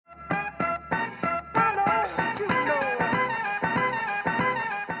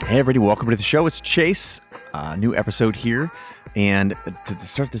Hey everybody, welcome to the show. It's Chase, new episode here. And to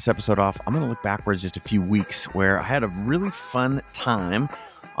start this episode off, I'm going to look backwards just a few weeks where I had a really fun time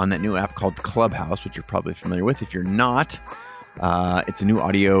on that new app called Clubhouse, which you're probably familiar with. If you're not, it's a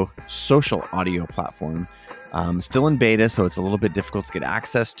new social audio platform. Still in beta, so it's a little bit difficult to get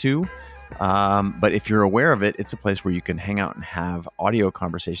access to. But if you're aware of it, it's a place where you can hang out and have audio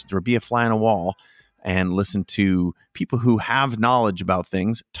conversations or be a fly on a wall and listen to people who have knowledge about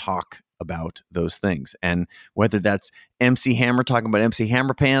things talk about those things. And whether that's MC Hammer talking about MC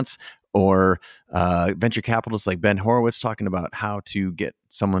Hammer pants or venture capitalists like Ben Horowitz talking about how to get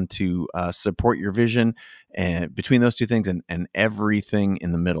someone to support your vision, and between those two things and everything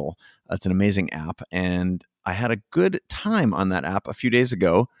in the middle, it's an amazing app. And I had a good time on that app a few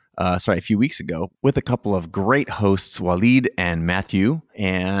weeks ago with a couple of great hosts, Walid and Mathieu.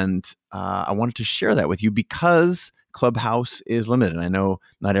 And I wanted to share that with you because Clubhouse is limited. I know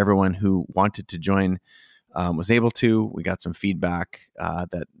not everyone who wanted to join was able to. We got some feedback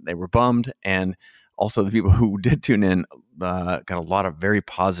that they were bummed. And also the people who did tune in got a lot of very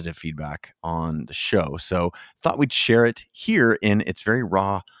positive feedback on the show. So thought we'd share it here in its very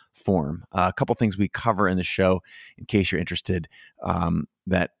raw form. A couple things we cover in the show in case you're interested.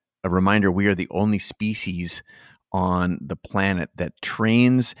 That a reminder, we are the only species on the planet that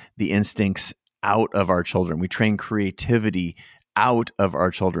trains the instincts out of our children. We train creativity out of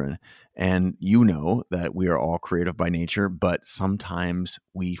our children. And you know that we are all creative by nature, but sometimes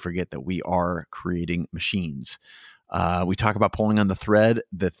we forget that we are creating machines. We talk about pulling on the thread,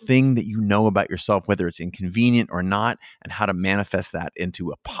 the thing that you know about yourself, whether it's inconvenient or not, and how to manifest that into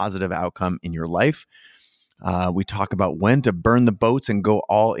a positive outcome in your life. We talk about when to burn the boats and go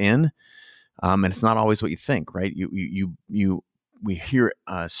all in. And it's not always what you think, right? We hear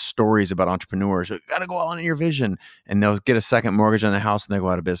stories about entrepreneurs who got to go all in your vision, and they'll get a second mortgage on their house and they go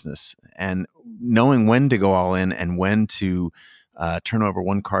out of business. And knowing when to go all in and when to turn over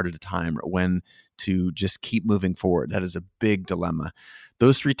one card at a time, or when to just keep moving forward, that is a big dilemma.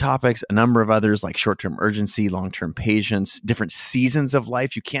 Those three topics, a number of others like short-term urgency, long-term patience, different seasons of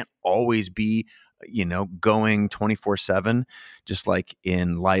life. You can't always be, going 24/7, just like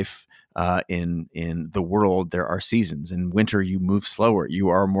in life. In the world, there are seasons. In winter, you move slower. You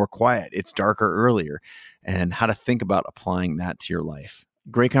are more quiet. It's darker earlier. And how to think about applying that to your life.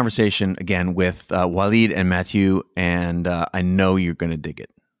 Great conversation, again, with Walid and Mathieu, and I know you're going to dig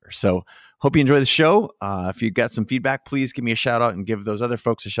it. So hope you enjoy the show. If you got some feedback, please give me a shout out and give those other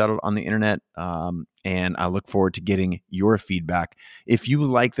folks a shout out on the internet. And I look forward to getting your feedback. If you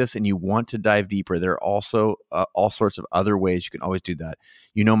like this and you want to dive deeper, there are also all sorts of other ways you can always do that.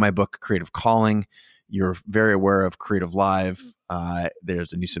 You know my book, Creative Calling. You're very aware of Creative Live.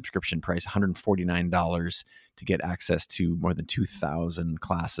 There's a new subscription price, $149 to get access to more than 2,000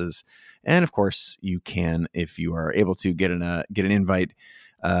 classes. And of course, you can, if you are able to, get an invite.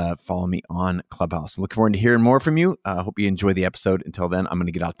 Follow me on Clubhouse. Looking forward to hearing more from you. Hope you enjoy the episode. Until then, I'm going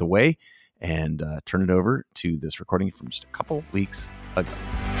to get out the way and turn it over to this recording from just a couple weeks ago.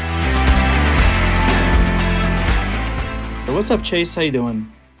 So what's up, Chase? How you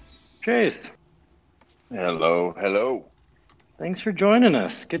doing? Chase. Hello. Thanks for joining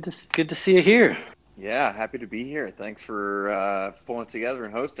us. Good to see you here. Yeah, happy to be here. Thanks for pulling it together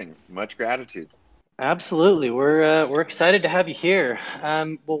and hosting. Much gratitude. Absolutely. We're excited to have you here.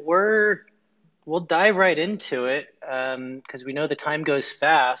 We'll dive right into it because we know the time goes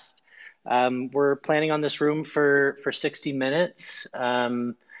fast. We're planning on this room for 60 minutes.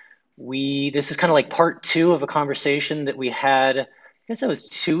 This is kind of like part two of a conversation that we had, I guess that was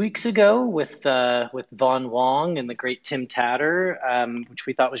 2 weeks ago with Wong and the great Tim Tatter, which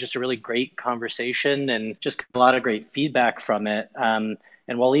we thought was just a really great conversation and just a lot of great feedback from it.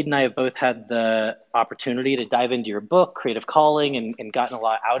 And Walid and I have both had the opportunity to dive into your book, Creative Calling, and gotten a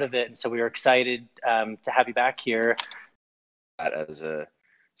lot out of it. And so we are excited to have you back here. As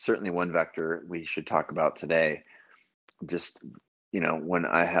certainly one vector we should talk about today. Just, when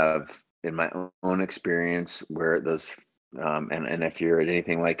I have in my own experience where those, and if you're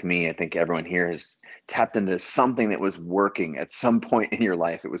anything like me, I think everyone here has tapped into something that was working at some point in your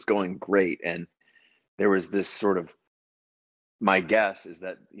life. It was going great. And there was this sort of, my guess is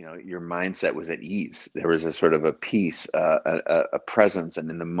that, your mindset was at ease. There was a sort of a peace, a presence,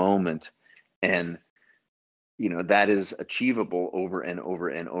 and in the moment. And, that is achievable over and over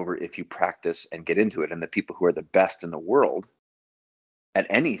and over if you practice and get into it. And the people who are the best in the world at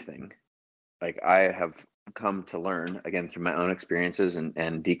anything, like I have come to learn, again, through my own experiences and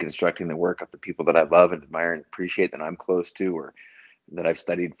deconstructing the work of the people that I love and admire and appreciate, that I'm close to, or that I've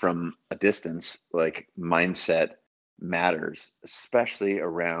studied from a distance, like mindset matters, especially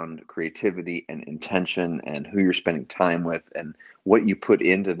around creativity and intention and who you're spending time with and what you put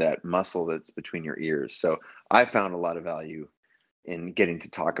into that muscle that's between your ears. So I found a lot of value in getting to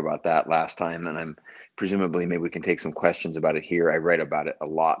talk about that last time, and I'm presumably maybe we can take some questions about it here. I write about it a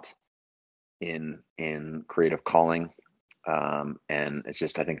lot in Creative Calling, and it's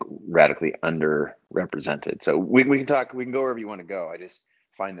just, I think, radically underrepresented. So we can talk, we can go wherever you want to go. I just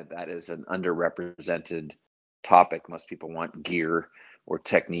find that is an underrepresented topic. Most people want gear or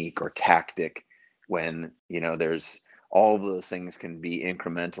technique or tactic, when there's all of those things can be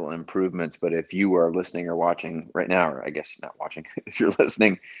incremental improvements. But if you are listening or watching right now, or I guess not watching, if you're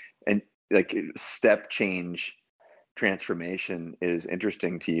listening, and like step change transformation is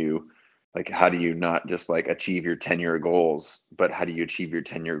interesting to you, like how do you not just like achieve your 10-year goals, but how do you achieve your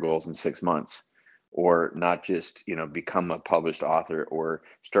 10-year goals in 6 months? Or not just become a published author or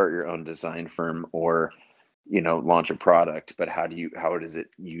start your own design firm or launch a product, but how is it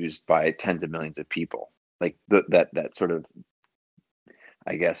used by tens of millions of people? Like that sort of,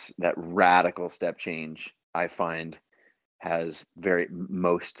 I guess, that radical step change, I find, has very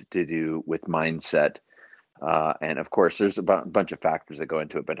most to do with mindset. And of course, there's a bunch of factors that go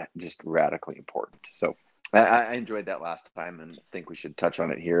into it, but just radically important. So I enjoyed that last time and think we should touch on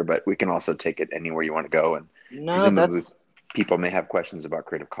it here, but we can also take it anywhere you want to go. And presumably people may have questions about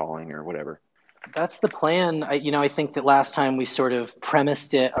Creative Calling or whatever. That's the plan. I think that last time we sort of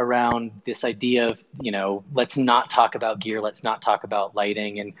premised it around this idea of, let's not talk about gear, let's not talk about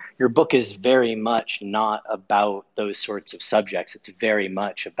lighting. And your book is very much not about those sorts of subjects. It's very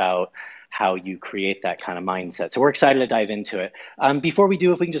much about how you create that kind of mindset. So we're excited to dive into it. Before we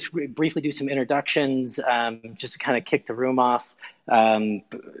do, if we can just briefly do some introductions, just to kind of kick the room off, and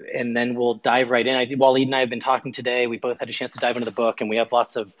then we'll dive right in. Walid and I have been talking today. We both had a chance to dive into the book, and we have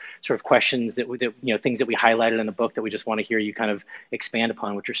lots of sort of questions that things that we highlighted in the book that we just want to hear you kind of expand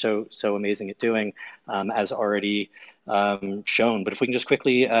upon, which you're so amazing at doing, as already shown. But if we can just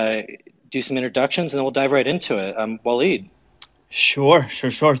quickly do some introductions, and then we'll dive right into it. Walid. Sure.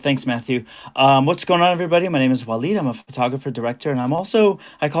 Thanks, Matthew. What's going on, everybody? My name is Walid. I'm a photographer, director, and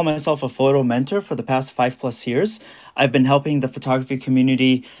I call myself a photo mentor for the past 5+ years. I've been helping the photography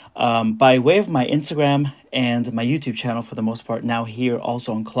community by way of my Instagram and my YouTube channel for the most part, now here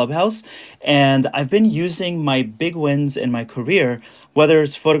also on Clubhouse. And I've been using my big wins in my career, whether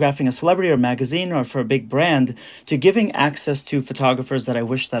it's photographing a celebrity or magazine or for a big brand, to giving access to photographers that I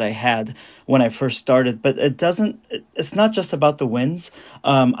wish that I had when I first started. But it's not just about the wins.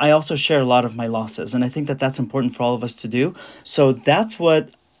 I also share a lot of my losses. And I think that that's important for all of us to do. So that's what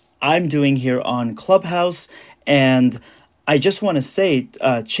I'm doing here on Clubhouse. And I just want to say,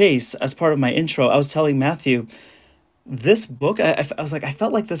 Chase, as part of my intro, I was telling Matthew, this book, I was like, I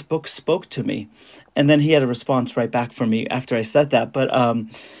felt like this book spoke to me. And then he had a response right back from me after I said that.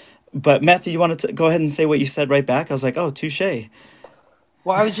 But Matthew, you wanted to go ahead and say what you said right back? I was like, oh, touche.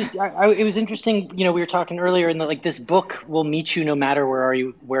 Well, it was interesting, we were talking earlier, and like this book will meet you no matter where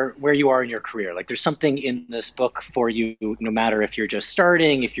you are in your career. Like there's something in this book for you, no matter if you're just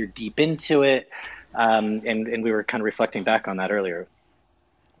starting, if you're deep into it. And we were kind of reflecting back on that earlier.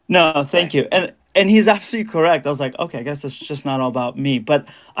 No, thank you. And he's absolutely correct. I was like, okay, I guess it's just not all about me, but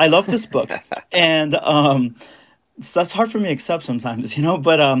I love this book. And that's hard for me to accept sometimes,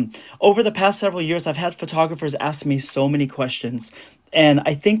 but over the past several years, I've had photographers ask me so many questions. And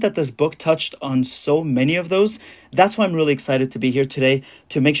I think that this book touched on so many of those. That's why I'm really excited to be here today,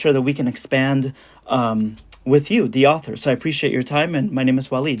 to make sure that we can expand with you, the author. So I appreciate your time. And my name is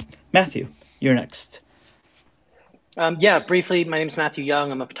Walid. Matthew, you're next. Briefly, my name is Matthew Young.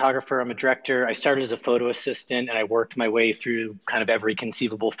 I'm a photographer. I'm a director. I started as a photo assistant, and I worked my way through kind of every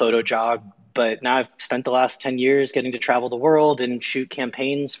conceivable photo job. But now I've spent the last 10 years getting to travel the world and shoot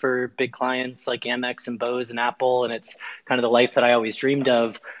campaigns for big clients like Amex and Bose and Apple. And it's kind of the life that I always dreamed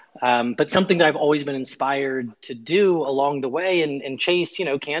of. But something that I've always been inspired to do along the way, and Chase,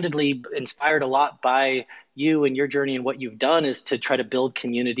 candidly inspired a lot by you and your journey and what you've done, is to try to build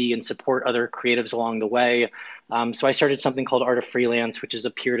community and support other creatives along the way. So I started something called Art of Freelance, which is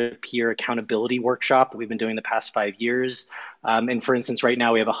a peer-to-peer accountability workshop that we've been doing the past 5 years. And for instance, right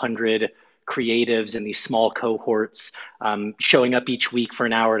now we have 100 creatives in these small cohorts showing up each week for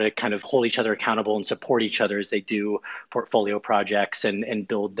an hour to kind of hold each other accountable and support each other as they do portfolio projects and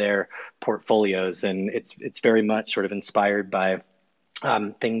build their portfolios. And it's very much sort of inspired by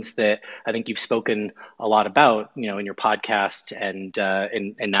things that I think you've spoken a lot about, in your podcast and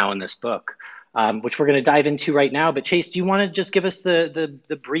now in this book, which we're going to dive into right now. But Chase, do you want to just give us the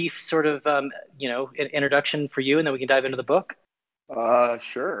brief sort of introduction for you, and then we can dive into the book?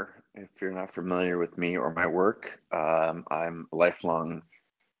 Sure. if you're not familiar with me or my work, I'm a lifelong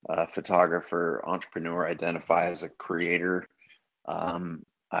photographer, entrepreneur, identify as a creator.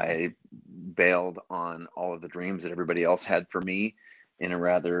 I bailed on all of the dreams that everybody else had for me in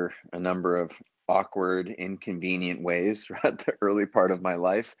a number of awkward, inconvenient ways throughout the early part of my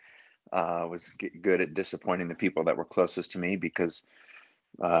life. Was good at disappointing the people that were closest to me because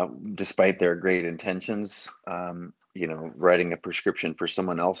despite their great intentions, writing a prescription for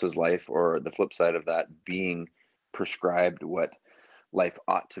someone else's life, or the flip side of that, being prescribed what life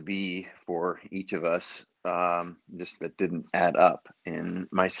ought to be for each of us, just that didn't add up in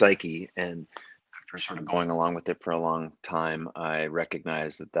my psyche. And after sort of going along with it for a long time, I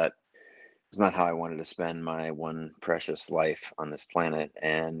recognized that was not how I wanted to spend my one precious life on this planet,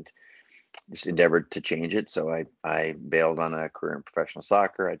 and just endeavored to change it. So I bailed on a career in professional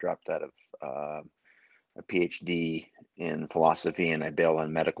soccer. I dropped out of a PhD in philosophy, and I bailed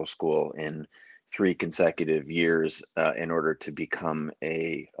on medical school in 3 consecutive years in order to become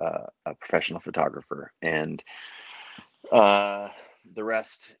a professional photographer. And the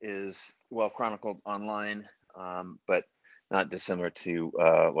rest is well chronicled online, but not dissimilar to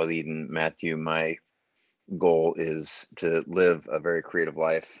Walid and Mathieu. My goal is to live a very creative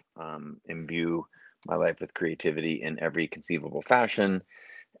life, imbue my life with creativity in every conceivable fashion,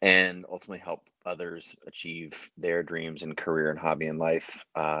 and ultimately help others achieve their dreams and career and hobby in life.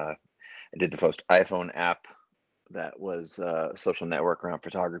 I did the first iPhone app that was a social network around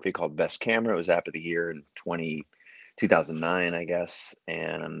photography called Best Camera. It was App of the Year in 2009, I guess.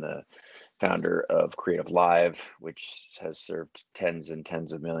 And I'm the founder of Creative Live, which has served tens and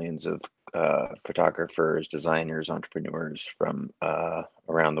tens of millions of photographers, designers, entrepreneurs from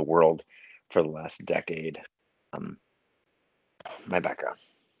around the world for the last decade. My background.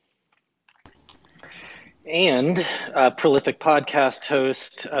 And a prolific podcast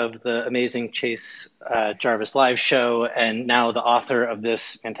host of the amazing Chase Jarvis Live show, and now the author of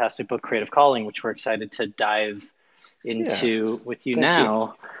this fantastic book, Creative Calling, which we're excited to dive into with you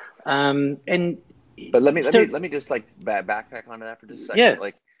now. But let me just like backpack onto that for just a second. Yeah.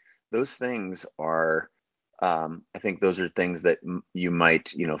 Like those things are, I think those are things that you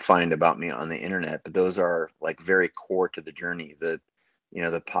might find about me on the internet, but those are like very core to the journey. The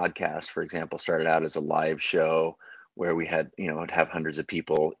podcast, for example, started out as a live show where we had, would have hundreds of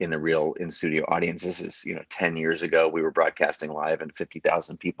people in the in studio audience. This is, 10 years ago, we were broadcasting live and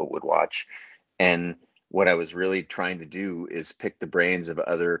 50,000 people would watch. And what I was really trying to do is pick the brains of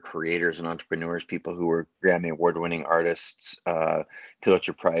other creators and entrepreneurs, people who were Grammy Award-winning artists,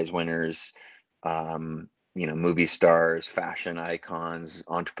 Pulitzer Prize winners, movie stars, fashion icons,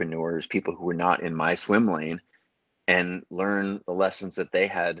 entrepreneurs, people who were not in my swim lane, and learn the lessons that they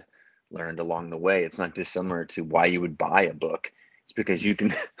had learned along the way. It's not dissimilar to why you would buy a book. It's because you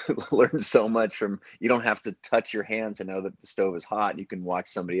can learn so much from, you don't have to touch your hand to know that the stove is hot. You can watch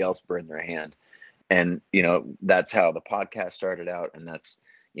somebody else burn their hand. And, that's how the podcast started out. And that's,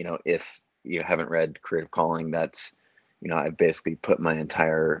 if you haven't read Creative Calling, that's, I've basically put my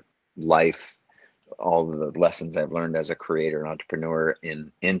entire life, all of the lessons I've learned as a creator and entrepreneur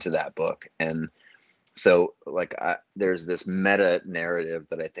into that book. And so there's this meta narrative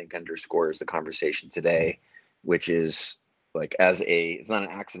that I think underscores the conversation today, which is like, it's not an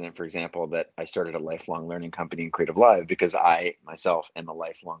accident, for example, that I started a lifelong learning company in Creative Live, because I myself am a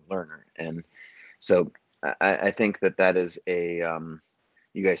lifelong learner. And so I think that is you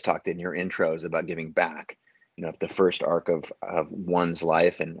guys talked in your intros about giving back. The first arc of one's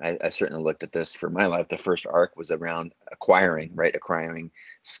life, and I certainly looked at this for my life, the first arc was around acquiring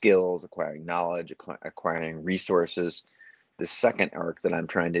skills, acquiring knowledge, acquiring resources. The second arc that I'm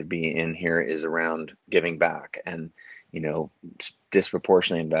trying to be in here is around giving back and,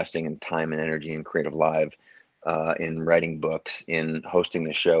 disproportionately investing in time and energy in Creative Live, in writing books, in hosting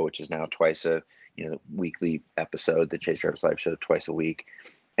the show, which is now twice a weekly episode, the Chase Jarvis Live show, twice a week.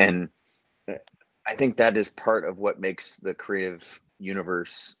 And I think that is part of what makes the creative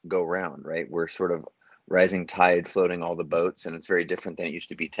universe go round, right? We're sort of rising tide floating all the boats, and it's very different than it used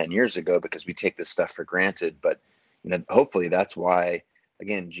to be 10 years ago, because we take this stuff for granted. But, hopefully that's why,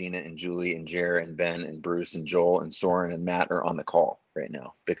 again, Gina and Julie and Jer and Ben and Bruce and Joel and Soren and Matt are on the call right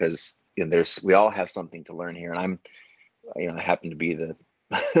now, because we all have something to learn here. And I happen to be the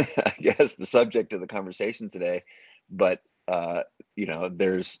I guess the subject of the conversation today, but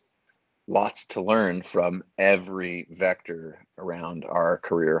there's lots to learn from every vector around our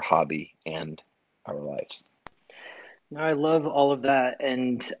career, hobby, and our lives. I love all of that,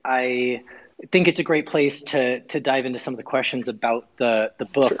 and I think it's a great place to dive into some of the questions about the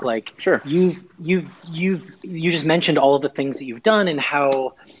book. Sure. You just mentioned all of the things that you've done and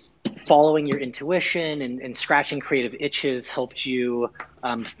how following your intuition and scratching creative itches helped you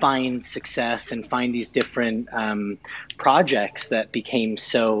find success and find these different projects that became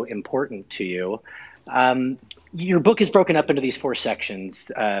so important to you. Your book is broken up into these four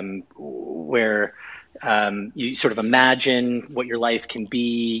sections where you sort of imagine what your life can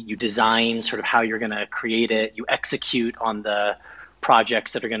be, you design sort of how you're going to create it, you execute on the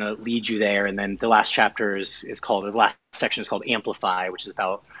projects that are going to lead you there, and then the last chapter the last section is called Amplify, which is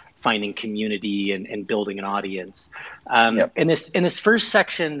about finding community and building an audience. Yep. In this first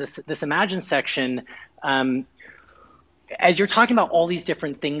section, this Imagine section, as you're talking about all these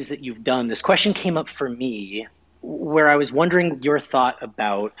different things that you've done, this question came up for me where I was wondering your thought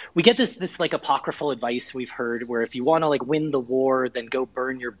about, we get this like apocryphal advice we've heard where if you want to like win the war, then go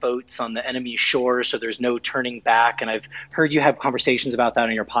burn your boats on the enemy shore so there's no turning back. And I've heard you have conversations about that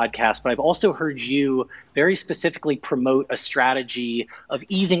on your podcast, but I've also heard you very specifically promote a strategy of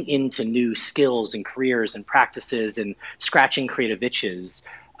easing into new skills and careers and practices and scratching creative itches.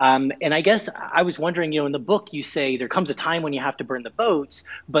 And I guess I was wondering, in the book you say there comes a time when you have to burn the boats,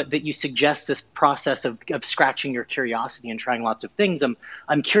 but that you suggest this process of scratching your curiosity and trying lots of things.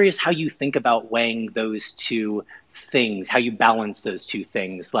 I'm curious how you think about weighing those two things, how you balance those two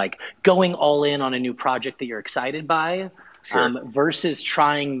things, like going all in on a new project that you're excited by, Sure. Versus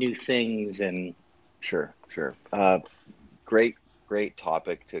trying new things. And Sure. Great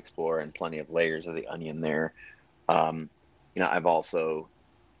topic to explore, and plenty of layers of the onion there. I've also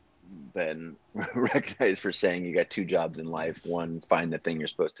been recognized for saying you got two jobs in life: one, find the thing you're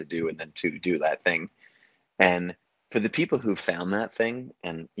supposed to do, and then two, do that thing. And for the people who found that thing,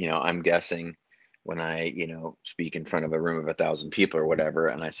 and I'm guessing when I speak in front of a room of 1,000 people or whatever,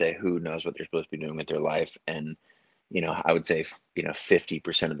 and I say who knows what they're supposed to be doing with their life, and I would say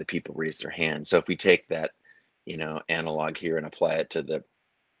 50% of the people raise their hand. So if we take that analog here and apply it to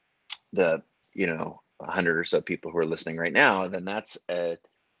the 100 or so people who are listening right now, then that's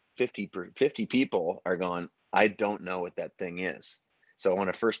 50 people are going, I don't know what that thing is. So I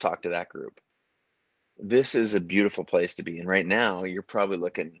want to first talk to that group. This is a beautiful place to be. And right now you're probably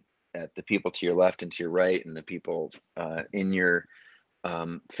looking at the people to your left and to your right, and the people in your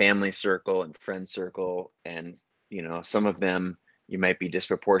family circle and friend circle. And, some of them, you might be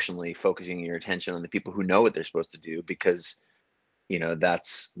disproportionately focusing your attention on the people who know what they're supposed to do, because,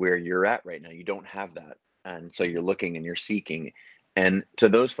 that's where you're at right now. You don't have that. And so you're looking and you're seeking. And to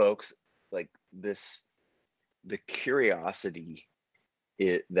those folks, like the curiosity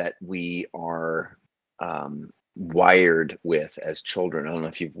that we are wired with as children. I don't know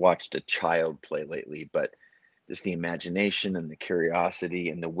if you've watched a child play lately, but just the imagination and the curiosity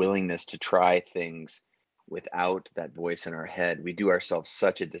and the willingness to try things without that voice in our head. We do ourselves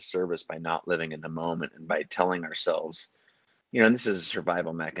such a disservice by not living in the moment, and by telling ourselves, and this is a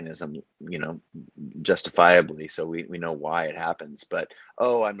survival mechanism, justifiably. So we know why it happens, but,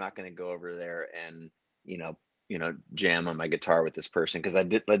 I'm not going to go over there and, jam on my guitar with this person because I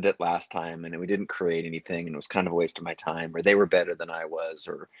did that last time and we didn't create anything and it was kind of a waste of my time, or they were better than I was,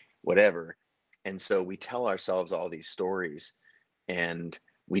 or whatever. And so we tell ourselves all these stories and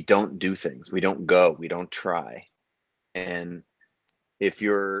we don't do things. We don't go, we don't try. And if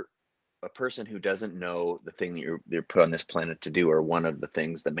you're a person who doesn't know the thing that you're put on this planet to do, or one of the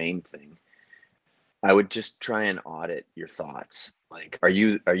things, the main thing, I would just try and audit your thoughts. Like, are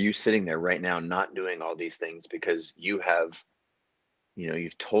you sitting there right now not doing all these things because you have,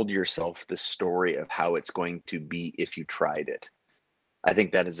 you've told yourself the story of how it's going to be if you tried it? I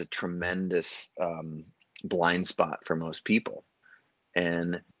think that is a tremendous blind spot for most people.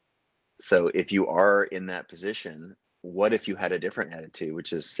 And so if you are in that position, what if you had a different attitude,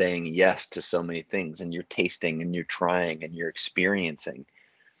 which is saying yes to so many things, and you're tasting and you're trying and you're experiencing?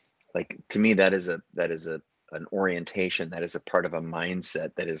 Like, to me, that is an orientation, that is a part of a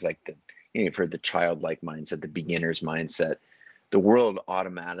mindset that is like you've heard the childlike mindset, the beginner's mindset. The world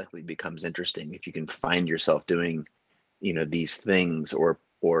automatically becomes interesting if you can find yourself doing, these things, or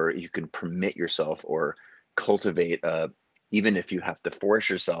you can permit yourself or cultivate even if you have to force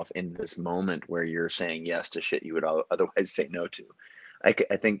yourself into this moment where you're saying yes to shit you would otherwise say no to. I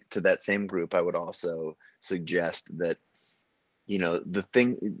think to that same group, I would also suggest that, the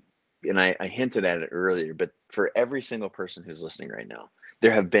thing, and I hinted at it earlier, but for every single person who's listening right now,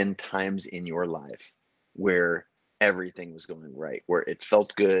 there have been times in your life where everything was going right, where it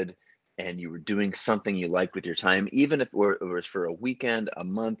felt good and you were doing something you liked with your time, even if it was for a weekend, a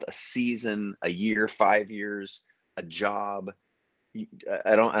month, a season, a year, 5 years, a job.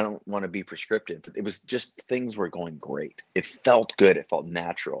 I don't want to be prescriptive. It was just, things were going great. It felt good. It felt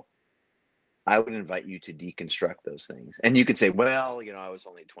natural. I would invite you to deconstruct those things. And you could say, well, I was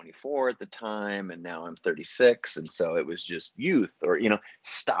only 24 at the time and now I'm 36. And so it was just youth, or,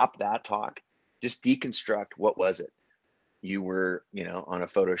 stop that talk. Just deconstruct. What was it? You were, on a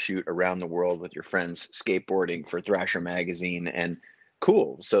photo shoot around the world with your friends skateboarding for Thrasher magazine, and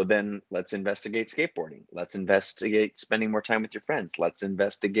cool. So then let's investigate skateboarding. Let's investigate spending more time with your friends. Let's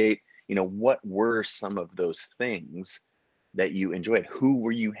investigate, what were some of those things that you enjoyed? Who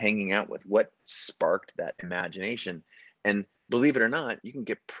were you hanging out with? What sparked that imagination? And believe it or not, you can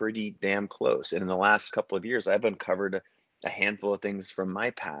get pretty damn close. And in the last couple of years, I've uncovered a handful of things from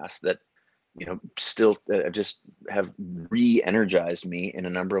my past that still just have re-energized me in a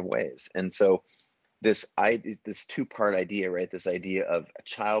number of ways. And so this two-part idea, right? This idea of a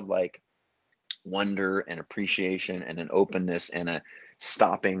childlike wonder and appreciation and an openness and a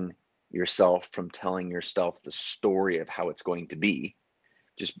stopping yourself from telling yourself the story of how it's going to be,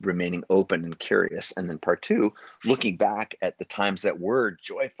 just remaining open and curious. And then part two, looking back at the times that were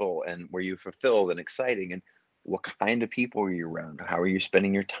joyful and were you fulfilled and exciting, and what kind of people were you around? How were you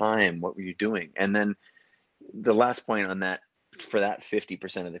spending your time? What were you doing? And then the last point on that, for that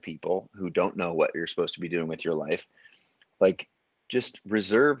 50% of the people who don't know what you're supposed to be doing with your life, like, just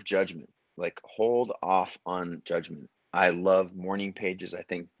reserve judgment, like hold off on judgment. I love morning pages. I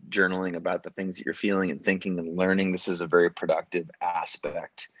think journaling about the things that you're feeling and thinking and learning, this is a very productive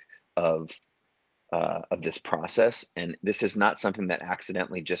aspect of this process. And this is not something that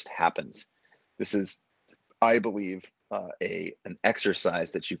accidentally just happens. This is, I believe, an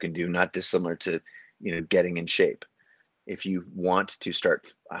exercise that you can do, not dissimilar to, getting in shape. If you want to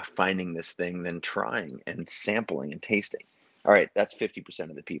start finding this thing, then trying and sampling and tasting. All right, that's 50%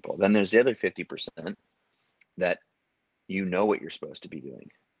 of the people. Then there's the other 50% that what you're supposed to be doing.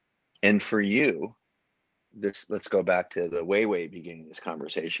 And for you, let's go back to the way beginning of this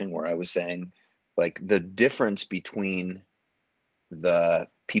conversation, where I was saying, like, the difference between the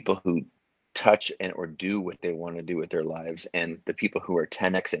people who touch and or do what they want to do with their lives and the people who are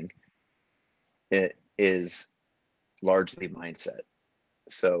 10xing it is largely mindset.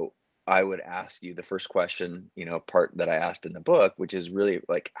 So I would ask you the first question, part that I asked in the book, which is really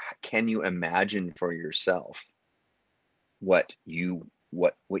like, can you imagine for yourself what you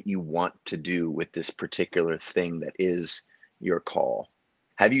want to do with this particular thing that is your call?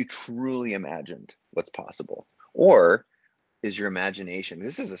 Have you truly imagined what's possible? Or is your imagination,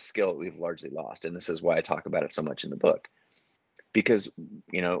 this is a skill that we've largely lost, and this is why I talk about it so much in the book, because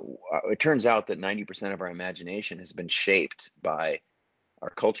it turns out that 90% of our imagination has been shaped by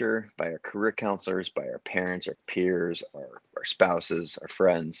our culture, by our career counselors, by our parents, our peers, our spouses, our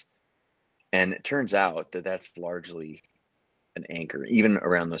friends. And it turns out that that's largely an anchor, even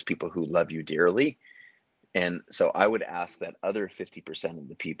around those people who love you dearly. And so I would ask that other 50% of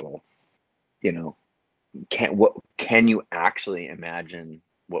the people, can you actually imagine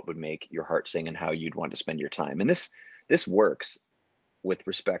what would make your heart sing and how you'd want to spend your time? And this works with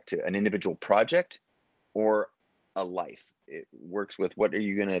respect to an individual project or a life. It works with what are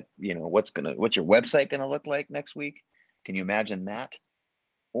you gonna, what's your website gonna look like next week? Can you imagine that?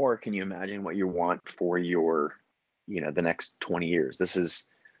 Or can you imagine what you want for your, the next 20 years? This is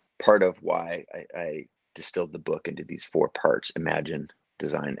part of why I distilled the book into these 4 parts: imagine,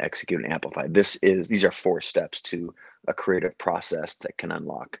 design, execute, and amplify. These are 4 steps to a creative process that can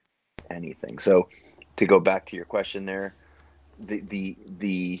unlock anything. So to go back to your question there,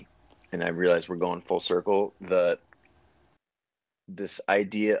 and I realize we're going full circle, this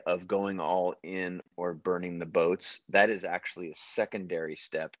idea of going all in or burning the boats, that is actually a secondary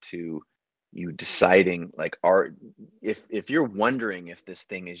step to you deciding, like, if you're wondering if this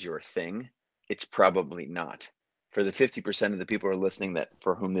thing is your thing, it's probably not. For the 50% of the people who are listening that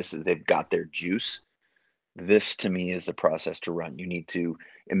for whom they've got their juice, this to me is the process to run. You need to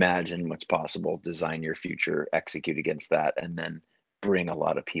imagine what's possible, design your future, execute against that, and then bring a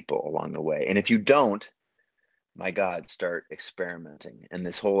lot of people along the way. And if you don't, my God, start experimenting. And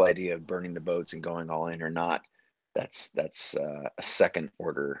this whole idea of burning the boats and going all in or not, that's a second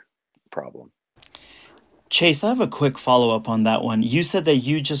order problem. Chase, I have a quick follow-up on that one. You said that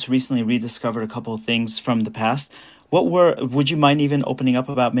you just recently rediscovered a couple of things from the past. Would you mind even opening up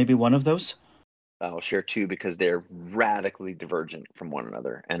about maybe one of those? I'll share 2 because they're radically divergent from one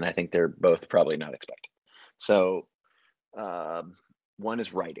another. And I think they're both probably not expected. So one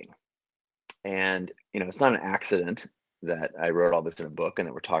is writing. And, it's not an accident that I wrote all this in a book and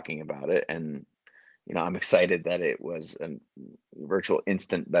that we're talking about it. And, I'm excited that it was a virtual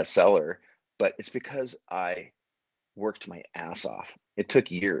instant bestseller, but it's because I worked my ass off. It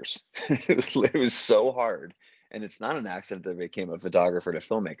took years. It was so hard. And it's not an accident that I became a photographer to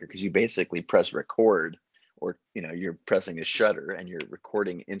filmmaker, because you basically press record, or you're pressing a shutter and you're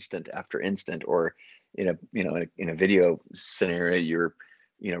recording instant after instant, or in a video scenario, you're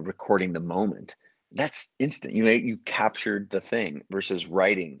recording the moment. That's instant. You captured the thing, versus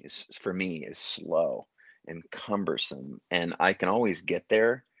writing is, for me, is slow and cumbersome, and I can always get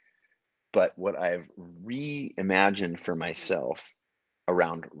there. But what I've reimagined for myself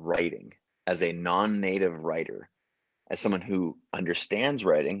around writing, as a non-native writer, as someone who understands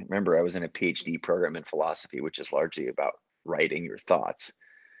writing, remember, I was in a PhD program in philosophy, which is largely about writing your thoughts.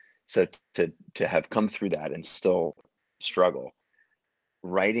 So to have come through that and still struggle,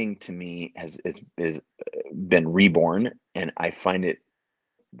 writing to me has been reborn, and I find it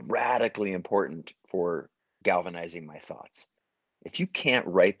radically important for galvanizing my thoughts. If you can't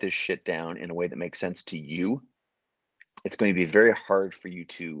write this shit down in a way that makes sense to you, it's going to be very hard for you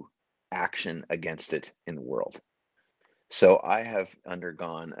to action against it in the world. So I have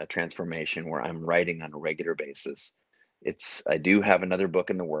undergone a transformation where I'm writing on a regular basis. I do have another book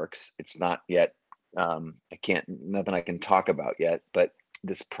in the works. It's not yet, nothing I can talk about yet, but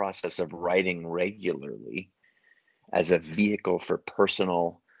this process of writing regularly as a vehicle for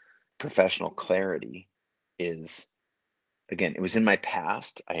personal, professional clarity is, again, it was in my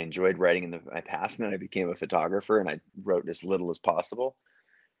past. I enjoyed writing in my past, and then I became a photographer and I wrote as little as possible.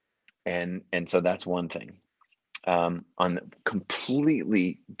 And so that's one thing. On a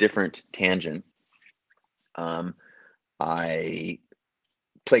completely different tangent, I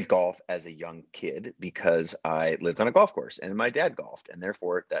played golf as a young kid because I lived on a golf course and my dad golfed, and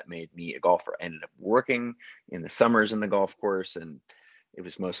therefore that made me a golfer. I ended up working in the summers in the golf course, and it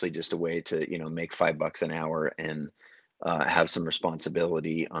was mostly just a way to make $5 an hour and have some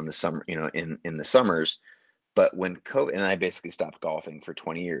responsibility on the summer, in the summers. But when COVID, and I basically stopped golfing for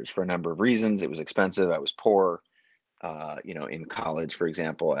 20 years for a number of reasons. It was expensive. I was poor. In college, for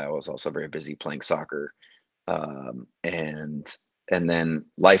example, I was also very busy playing soccer, and then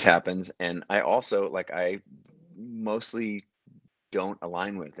life happens, and I also, I mostly don't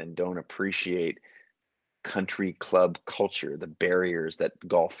align with and don't appreciate country club culture, the barriers that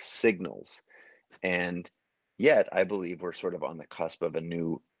golf signals, and yet I believe we're sort of on the cusp of a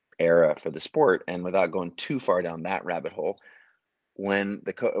new era for the sport. And without going too far down that rabbit hole, when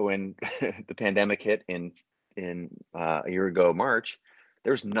the pandemic hit in a year ago, March,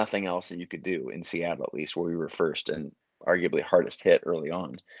 there was nothing else that you could do in Seattle, at least where we were first and arguably hardest hit early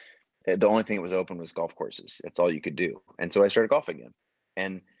on. The only thing that was open was golf courses. That's all you could do. And so I started golfing again.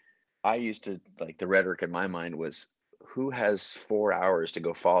 And I used to, the rhetoric in my mind was, who has 4 hours to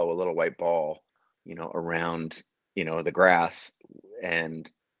go follow a little white ball, around, the grass, and,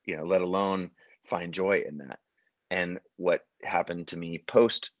 let alone find joy in that. And what happened to me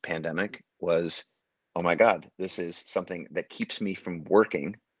post pandemic was, oh my God, this is something that keeps me from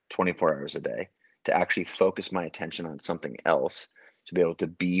working 24 hours a day, to actually focus my attention on something else, to be able to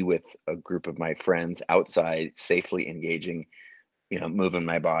be with a group of my friends outside, safely engaging, moving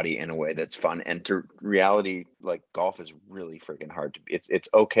my body in a way that's fun. And to reality, golf is really freaking hard to be. It's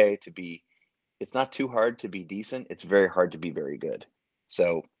okay to be, it's not too hard to be decent. It's very hard to be very good.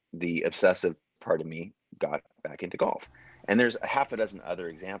 So the obsessive part of me got back into golf. And there's a half a dozen other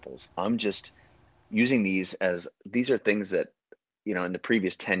examples. I'm just using these are things that, in the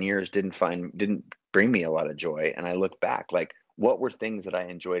previous 10 years didn't bring me a lot of joy. And I look back, what were things that I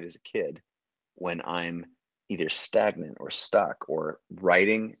enjoyed as a kid when I'm either stagnant or stuck? Or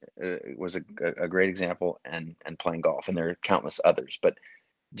writing was a great example, and playing golf. And there are countless others, but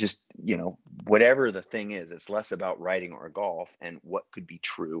just, whatever the thing is, it's less about writing or golf and what could be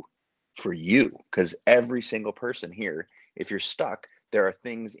true for you. Because every single person here, if you're stuck, there are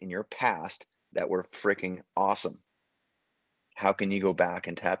things in your past that were freaking awesome. How can you go back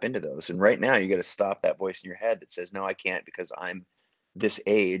and tap into those? And right now, you got to stop that voice in your head that says, no, I can't, because I'm this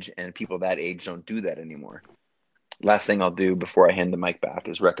age and people that age don't do that anymore. Last thing I'll do before I hand the mic back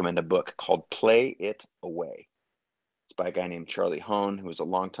is recommend a book called Play It Away. It's by a guy named Charlie Hone, who was a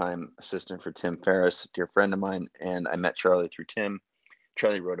longtime assistant for Tim Ferriss, a dear friend of mine. And I met Charlie through Tim.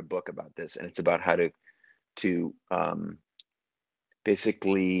 Charlie wrote a book about this, and it's about how to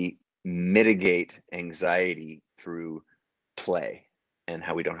basically mitigate anxiety through play, and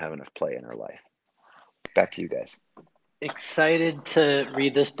how we don't have enough play in our life. Back to you guys. Excited to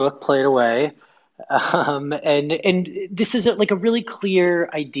read this book, Play It Away. And this is a really clear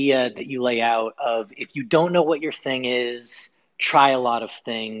idea that you lay out of, if you don't know what your thing is, try a lot of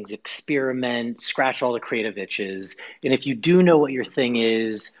things, experiment, scratch all the creative itches. And if you do know what your thing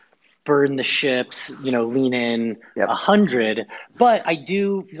is, burn the ships, lean in Yep. 100. But I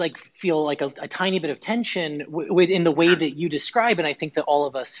do like feel like a tiny bit of tension in the way that you describe, and I think that all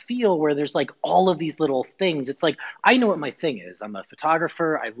of us feel, where there's like all of these little things. It's like, I know what my thing is. I'm a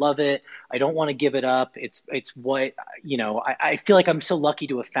photographer. I love it. I don't want to give it up. It's what, I feel like I'm so lucky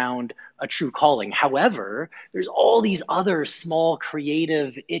to have found a true calling. However, there's all these other small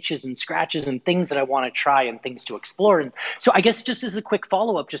creative itches and scratches and things that I want to try and things to explore. And so I guess just as a quick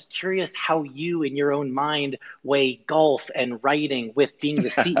follow-up, just curious how you in your own mind weigh golf and writing with being the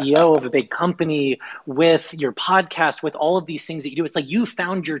CEO of a big company, with your podcast, with all of these things that you do. It's like you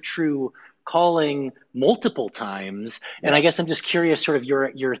found your true calling multiple times. And Yeah. I guess I'm just curious sort of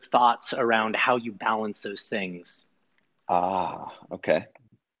your thoughts around how you balance those things. Okay.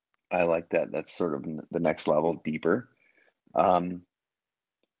 I like that. That's sort of the next level, deeper. I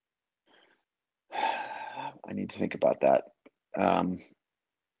need to think about that. All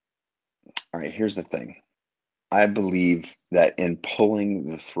right, here's the thing. I believe that in pulling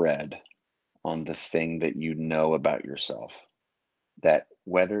the thread on the thing that you know about yourself, that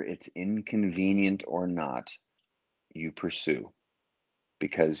whether it's inconvenient or not, you pursue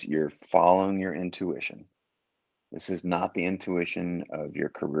because you're following your intuition. This is not the intuition of your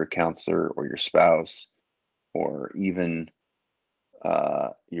career counselor or your spouse or even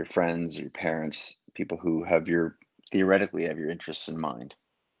your friends, your parents, people who theoretically have your interests in mind.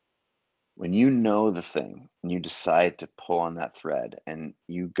 When you know the thing and you decide to pull on that thread and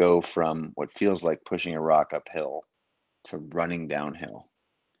you go from what feels like pushing a rock uphill to running downhill,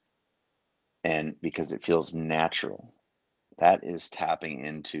 and because it feels natural, that is tapping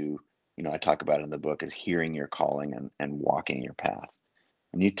into, I talk about in the book, is hearing your calling and walking your path.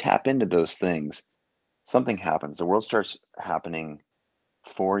 When you tap into those things, something happens. The world starts happening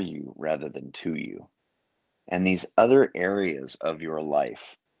for you rather than to you. And these other areas of your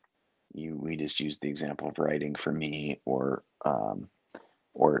life, we just used the example of writing for me, or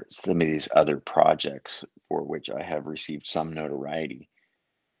some of these other projects for which I have received some notoriety.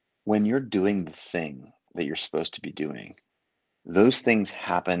 When you're doing the thing that you're supposed to be doing, those things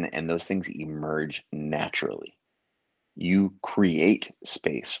happen and those things emerge naturally. You create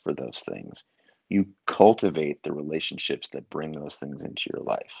space for those things. You cultivate the relationships that bring those things into your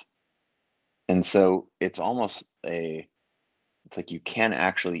life. And so it's almost it's like you can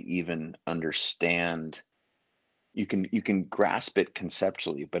actually even understand, you can grasp it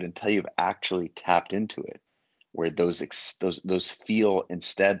conceptually, but until you've actually tapped into it, where those feel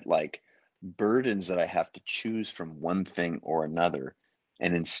instead like burdens that I have to choose from one thing or another,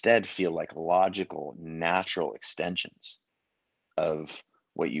 and instead feel like logical, natural extensions of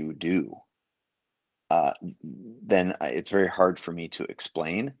what you do, then it's very hard for me to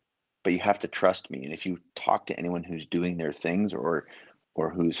explain, but you have to trust me. And if you talk to anyone who's doing their things, or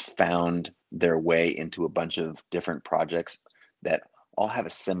who's found their way into a bunch of different projects that all have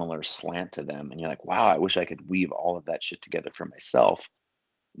a similar slant to them, and you're like, wow, I wish I could weave all of that shit together for myself,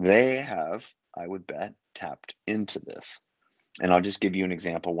 they have, I would bet, tapped into this. And I'll just give you an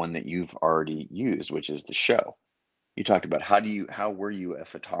example, one that you've already used, which is the show. You talked about how were you a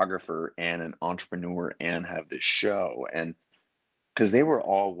photographer and an entrepreneur and have this show? And because they were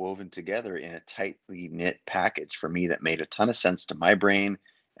all woven together in a tightly knit package for me that made a ton of sense to my brain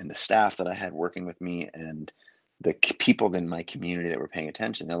and the staff that I had working with me and the people in my community that were paying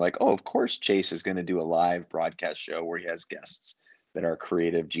attention. They're like, oh, of course Chase is going to do a live broadcast show where he has guests that are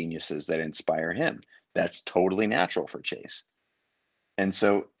creative geniuses that inspire him. That's totally natural for Chase. And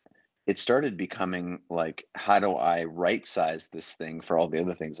so it started becoming like, how do I right size this thing for all the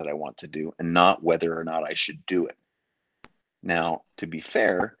other things that I want to do, and not whether or not I should do it. Now, to be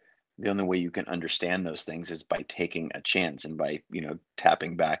fair, the only way you can understand those things is by taking a chance and by,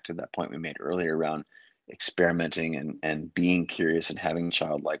 tapping back to that point we made earlier around experimenting and being curious and having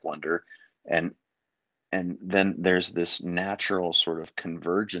childlike wonder. And then there's this natural sort of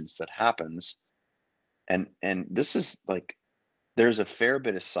convergence that happens. And this is like, there's a fair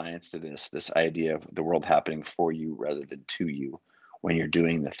bit of science to this idea of the world happening for you rather than to you when you're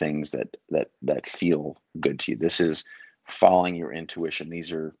doing the things that feel good to you. This is following your intuition.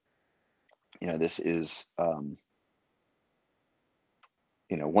 These are, this is,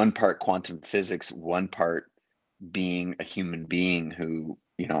 one part quantum physics, one part being a human being who,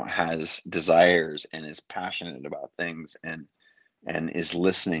 has desires and is passionate about things and is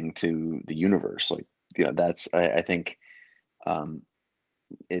listening to the universe. Like, that's, I think,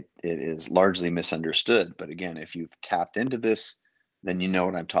 it is largely misunderstood. But again, if you've tapped into this, then you know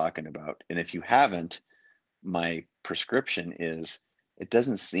what I'm talking about. And if you haven't, my prescription is, it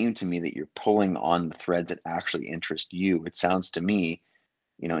doesn't seem to me that you're pulling on the threads that actually interest you. It sounds to me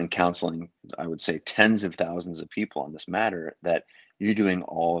in counseling, I would say tens of thousands of people on this matter, that you're doing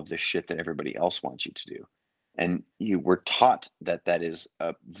all of the shit that everybody else wants you to do. And you were taught that that is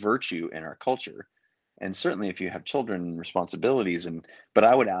a virtue in our culture. And certainly if you have children and responsibilities, but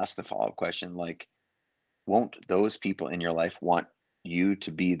I would ask the follow-up question, like, won't those people in your life want you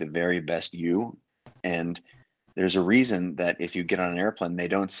to be the very best you? And there's a reason that if you get on an airplane, they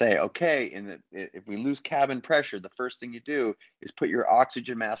don't say, okay, if we lose cabin pressure, the first thing you do is put your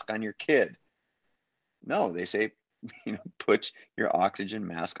oxygen mask on your kid. No, they say, put your oxygen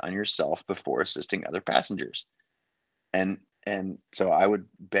mask on yourself before assisting other passengers. And so I would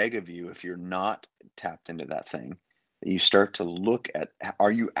beg of you, if you're not tapped into that thing, that you start to look at,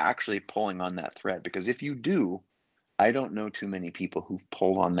 are you actually pulling on that thread? Because if you do, I don't know too many people who've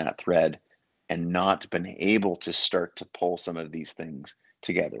pulled on that thread and not been able to start to pull some of these things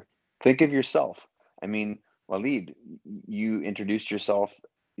together. Think of yourself. I mean, Walid, you introduced yourself,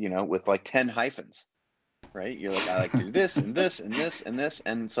 with like 10 hyphens, right? You're like, I like to do this and this and this and this.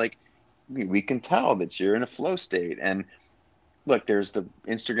 And it's like, we can tell that you're in a flow state. And look, there's the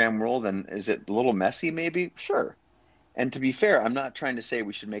Instagram world, and is it a little messy? Maybe, sure. And to be fair, I'm not trying to say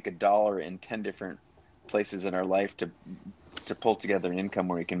we should make $1 in 10 different places in our life to pull together an income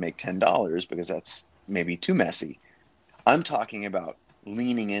where we can make $10, because that's maybe too messy. I'm talking about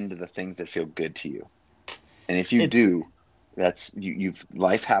leaning into the things that feel good to you. And if you do, that's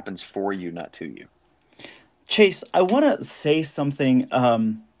life happens for you, not to you. Chase, I want to say something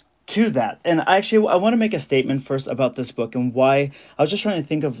to that. And I want to make a statement first about this book and why. I was just trying to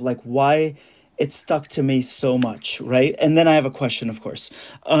think of like why it stuck to me so much, right? And then I have a question, of course.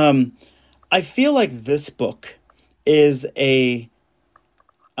 I feel like this book is a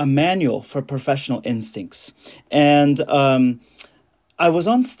manual for professional instincts. And I was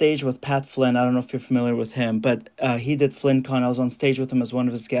on stage with Pat Flynn. I don't know if you're familiar with him, but he did FlynnCon. I was on stage with him as one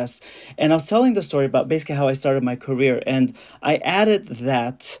of his guests. And I was telling the story about basically how I started my career. And I added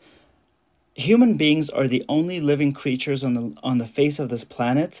that human beings are the only living creatures on the face of this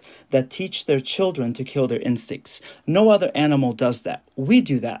planet that teach their children to kill their instincts. No other animal does that. We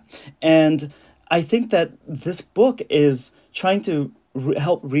do that. And I think that this book is trying to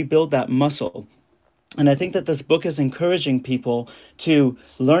help rebuild that muscle. And I think that this book is encouraging people to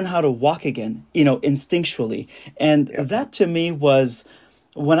learn how to walk again, instinctually. And that to me was,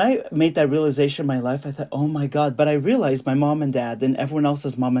 when I made that realization in my life, I thought, oh my God. But I realized my mom and dad and everyone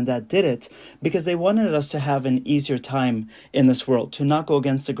else's mom and dad did it because they wanted us to have an easier time in this world, to not go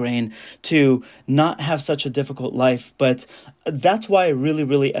against the grain, to not have such a difficult life. But that's why I really,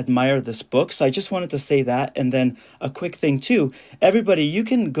 really admire this book. So I just wanted to say that. And then a quick thing too, everybody, you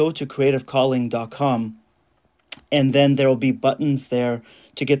can go to creativecalling.com, and then there will be buttons there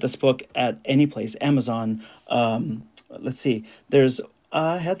to get this book at any place, Amazon. Let's see,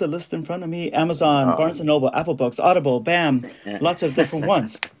 I had the list in front of me. Amazon, Barnes & Noble, Apple Books, Audible, bam, lots of different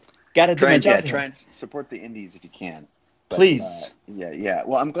ones. Got to do my job here. Try and support the indies if you can. But, please. Yeah.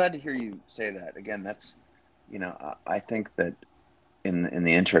 Well, I'm glad to hear you say that. Again, that's, I think that in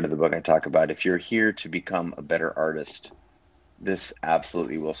the intro to the book, I talk about, if you're here to become a better artist, this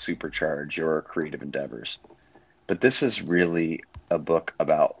absolutely will supercharge your creative endeavors. But this is really a book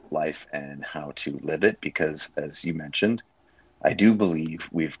about life and how to live it, because, as you mentioned, I do believe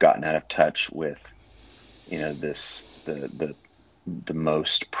we've gotten out of touch with, the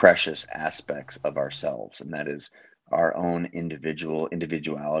most precious aspects of ourselves, and that is our own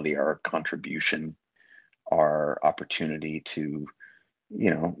individuality, our contribution, our opportunity to,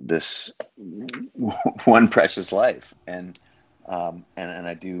 this one precious life. And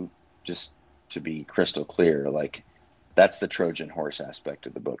I do, just to be crystal clear, like, that's the Trojan horse aspect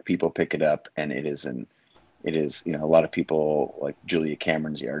of the book. People pick it up, and it is, a lot of people, like Julia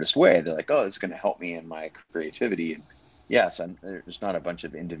Cameron's The Artist Way, they're like, oh, it's going to help me in my creativity. And yes, there's not a bunch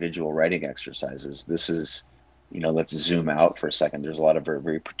of individual writing exercises. This is, let's zoom out for a second. There's a lot of very,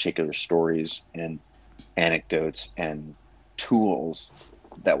 very particular stories and anecdotes and tools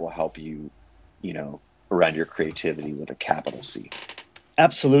that will help you, around your creativity with a capital C.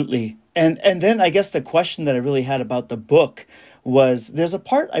 Absolutely. And then I guess the question that I really had about the book was, there's a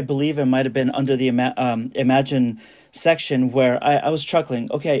part, I believe it might have been under the Imagine section, where I was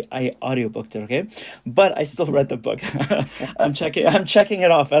chuckling. Okay, I audiobooked it, okay? But I still read the book. I'm checking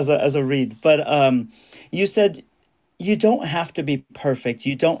it off as a read. But you said you don't have to be perfect.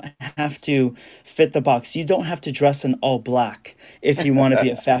 You don't have to fit the box. You don't have to dress in all black if you want to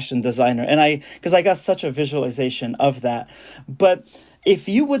be a fashion designer. And because I got such a visualization of that. But if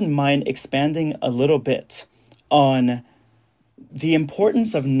you wouldn't mind expanding a little bit on the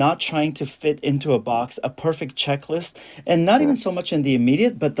importance of not trying to fit into a box, a perfect checklist, and not even Sure. so much in the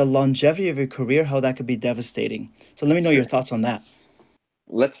immediate, but the longevity of your career, how that could be devastating. So let me know your Sure. thoughts on that.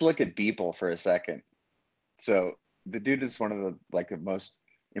 Let's look at Beeple for a second. So the dude is one of the most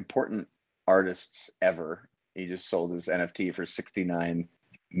important artists ever. He just sold his NFT for $69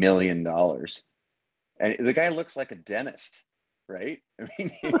 million. And the guy looks like a dentist, right? I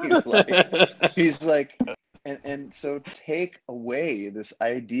mean, he's like, and so take away this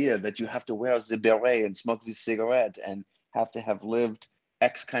idea that you have to wear the beret and smoke the cigarette and have to have lived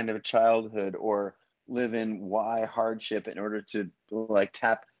X kind of a childhood or live in Y hardship in order to like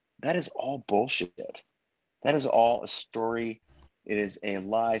tap. That is all bullshit. That is all a story. It is a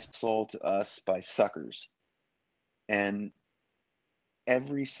lie sold to us by suckers. And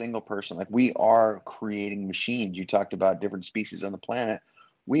every single person, like we are creating machines. You talked about different species on the planet.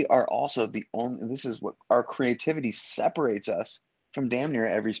 We are also the only, this is what our creativity separates us from damn near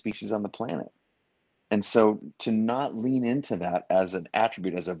every species on the planet. And so to not lean into that as an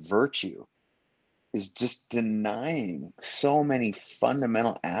attribute, as a virtue, is just denying so many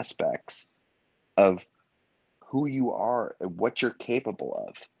fundamental aspects of who you are and what you're capable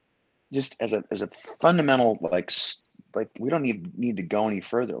of. Just as a fundamental like we don't need to go any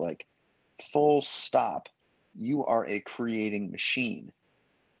further. Like full stop, you are a creating machine.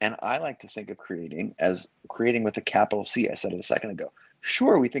 And I like to think of creating as creating with a capital C. I said it a second ago.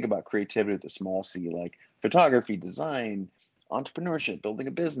 Sure, we think about creativity with a small c, like photography, design, entrepreneurship, building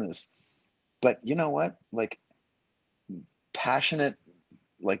a business. But you know what? Like passionate,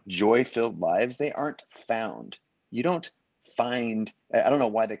 like joy-filled lives, they aren't found. You don't find, I don't know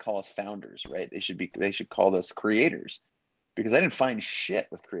why they call us founders, right? They should call us creators, because I didn't find shit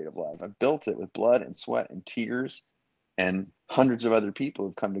with Creative Live. I built it with blood and sweat and tears, and hundreds of other people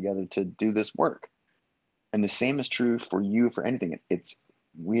have come together to do this work. And the same is true for you, for anything.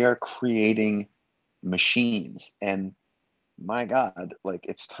 We are creating machines, and my God, like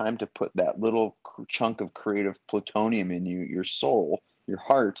it's time to put that little chunk of creative plutonium in you, your soul, your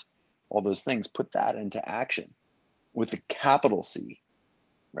heart, all those things, put that into action with a capital C,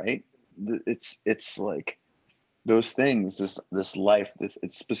 right? It's like those things, this life,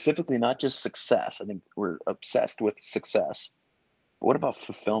 it's specifically not just success. I think we're obsessed with success, but what about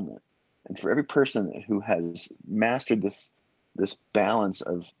fulfillment? And for every person who has mastered this balance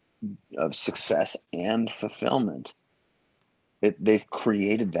of success and fulfillment, they've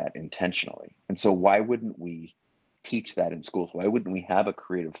created that intentionally. And so why wouldn't we teach that in schools? Why wouldn't we have a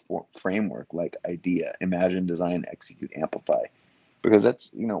creative framework like IDEA, imagine, design, execute, amplify? Because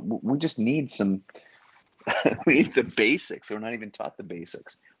that's, we just need some, we need the basics. We're not even taught the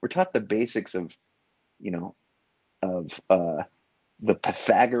basics. We're taught the basics of, the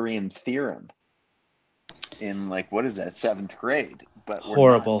Pythagorean theorem in like, what is that, 7th grade? But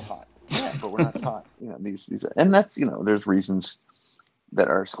Horrible. we're not taught. Yeah, but we're not taught, these are, and that's, there's reasons that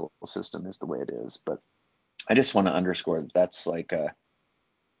our school system is the way it is. But I just want to underscore that that's like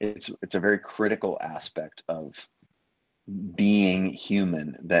it's a very critical aspect of being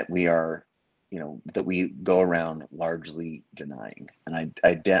human that we are, that we go around largely denying. And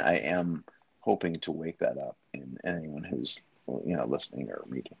I am hoping to wake that up in anyone who's, listening or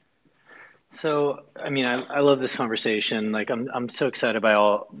reading. So, I mean, I love this conversation. Like, I'm so excited by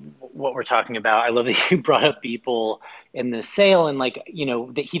all what we're talking about. I love that you brought up people in the sale and like,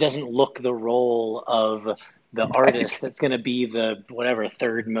 that he doesn't look the role of the Right. artist that's going to be the whatever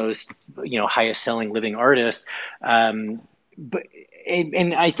third most, highest selling living artist. But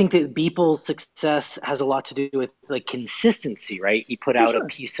and I think that Beeple's success has a lot to do with like consistency, right? He put For out a sure.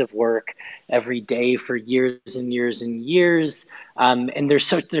 piece of work every day for years and years and years. And there's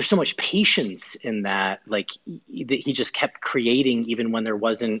so much patience in that, like that he just kept creating even when there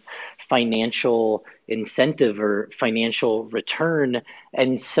wasn't financial incentive or financial return.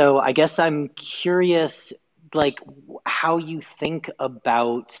 And so I guess I'm curious, like how you think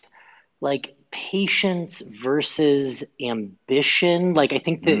about like patience versus ambition. Like I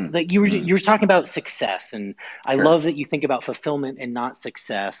think that like you were talking about success, and I Sure. love that you think about fulfillment and not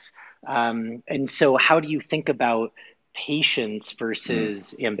success. And so, how do you think about patience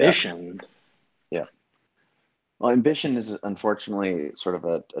versus Yeah. ambition? Yeah. Well, ambition is unfortunately sort of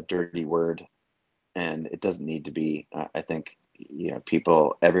a dirty word, and it doesn't need to be. I think,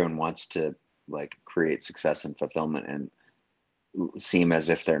 everyone wants to like create success and fulfillment and seem as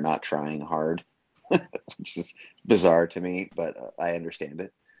if they're not trying hard, which is bizarre to me, but I understand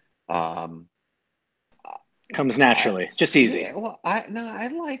it. Um, Comes I naturally. It's just easy. Yeah, well, I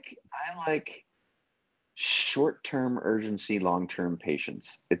like short-term urgency, long-term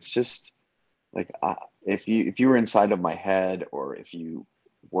patience. It's just like if you were inside of my head, or if you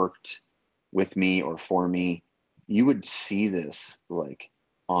worked with me or for me, you would see this like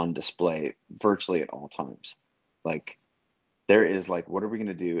on display virtually at all times. Like there is like, what are we going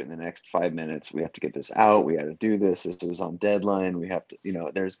to do in the next 5 minutes? We have to get this out. We got to do this. This is on deadline. We have to,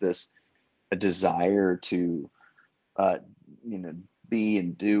 there's this a desire to, uh, be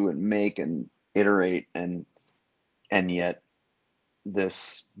and do and make and iterate, and yet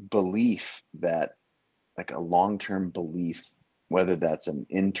this belief that, like a long-term belief, whether that's an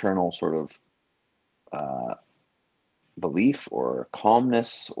internal sort of belief or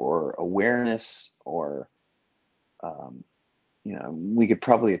calmness or awareness, or we could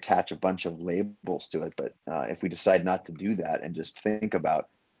probably attach a bunch of labels to it, but if we decide not to do that and just think about,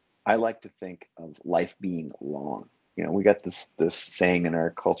 I like to think of life being long. We got this saying in our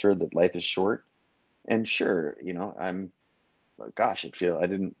culture that life is short, and sure, the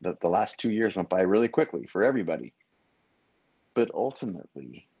last 2 years went by really quickly for everybody, but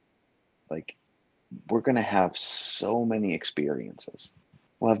ultimately, like, we're going to have so many experiences.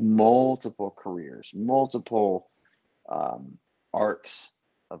 We'll have multiple careers, multiple arcs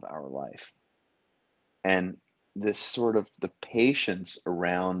of our life. And this sort of the patience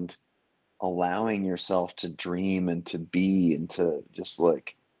around allowing yourself to dream and to be and to just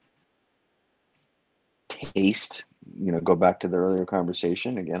like taste, go back to the earlier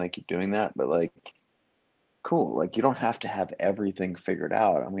conversation. Again, I keep doing that, but like, cool. Like, you don't have to have everything figured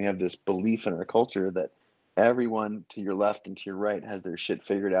out. And we have this belief in our culture that everyone to your left and to your right has their shit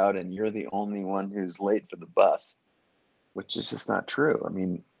figured out, and you're the only one who's late for the bus, which is just not true. I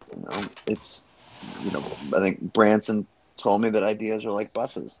mean, it's, I think Branson told me that ideas are like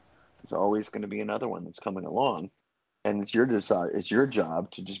buses. There's always going to be another one that's coming along. And it's your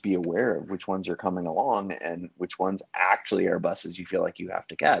job to just be aware of which ones are coming along and which ones actually are buses you feel like you have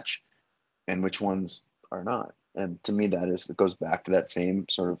to catch and which ones are not. And to me, it goes back to that same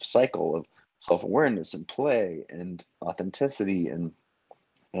sort of cycle of self-awareness and play and authenticity. And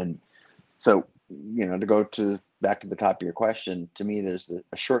so, to go back to the top of your question, to me, there's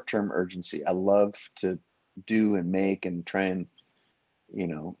a short-term urgency. I love to do and make and try and,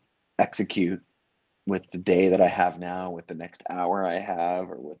 execute with the day that I have now, with the next hour I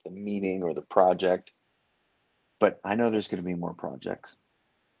have, or with the meeting or the project. But I know there's going to be more projects.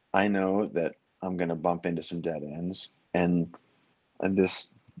 I know that I'm going to bump into some dead ends, and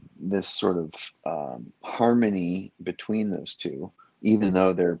this sort of harmony between those two, even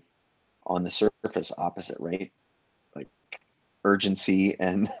though they're on the surface opposite, right? Like urgency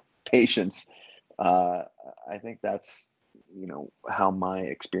and patience. I think that's how my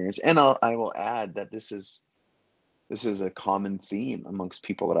experience, and I will add that this is a common theme amongst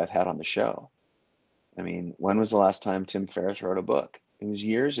people that I've had on the show. I mean, when was the last time Tim Ferriss wrote a book? It was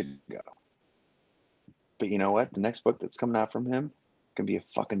years ago. But you know what? The next book that's coming out from him can be a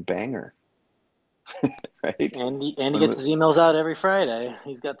fucking banger. Right? And he gets his emails out every Friday.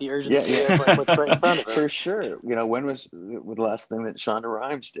 He's got the urgency of like what's right in front of him. For sure. When was the last thing that Shonda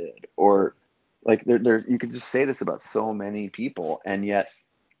Rhimes did? Or like there you could just say this about so many people, and yet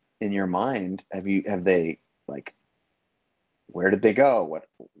in your mind, have they, like, where did they go?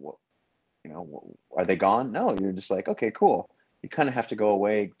 What are they gone? No, you're just like, okay, cool. You kind of have to go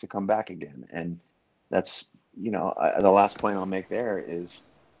away to come back again. And that's, the last point I'll make there is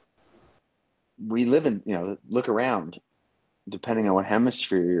we live in, look around, depending on what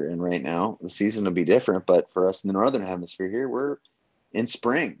hemisphere you're in right now, the season will be different. But for us in the Northern Hemisphere here, we're in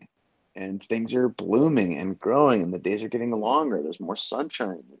spring and things are blooming and growing and the days are getting longer. There's more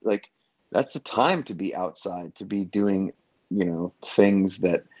sunshine. Like, that's the time to be outside, to be doing, things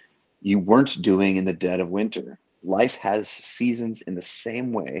that you weren't doing in the dead of winter. Life has seasons in the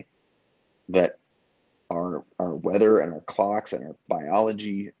same way that our weather and our clocks and our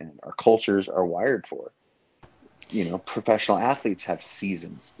biology and our cultures are wired for. Professional athletes have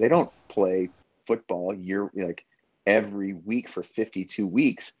seasons. They don't play football every week for 52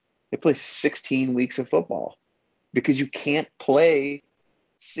 weeks. They play 16 weeks of football because you can't play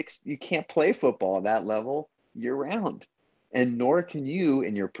football at that level year round. And nor can you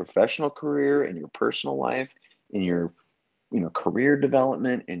in your professional career, in your personal life, in your, career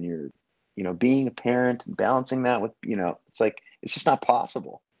development, in your, being a parent and balancing that with, it's like, it's just not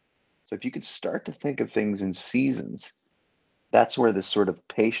possible. So if you could start to think of things in seasons, that's where this sort of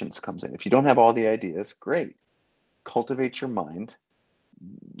patience comes in. If you don't have all the ideas, great. Cultivate your mind,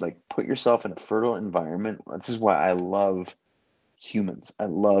 like put yourself in a fertile environment. This is why I love humans. I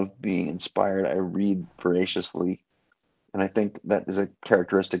love being inspired. I read voraciously. And I think that is a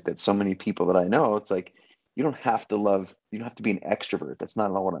characteristic that so many people that I know, it's like, you don't have to be an extrovert. That's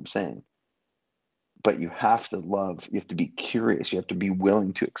not at all what I'm saying. but you have to be curious, you have to be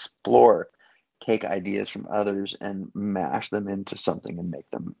willing to explore, take ideas from others and mash them into something and make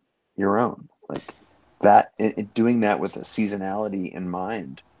them your own. Like that, doing that with a seasonality in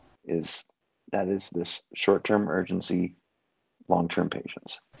mind is this short-term urgency, long-term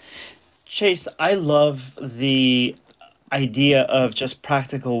patience. Chase, I love the idea of just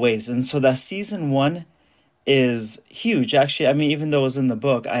practical ways. And so that season one is huge. Actually, I mean, even though it was in the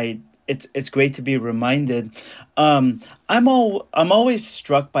book, it's great to be reminded. I'm always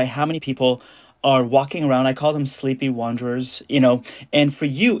struck by how many people are walking around. I call them sleepy wanderers, and for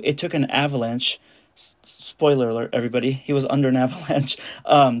you, it took an avalanche. Spoiler alert, everybody, he was under an avalanche,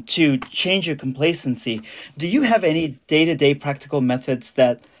 to change your complacency. Do you have any day-to-day practical methods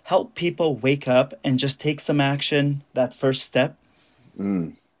that help people wake up and just take some action, that first step?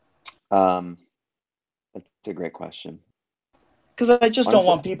 Mm. Um, that's a great question. Because I just don't Honestly,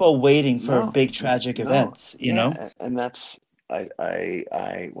 want people waiting for no, big tragic no, events, yeah, and that's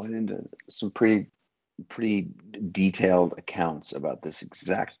I went into some pretty detailed accounts about this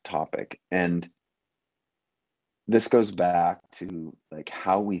exact topic, and this goes back to like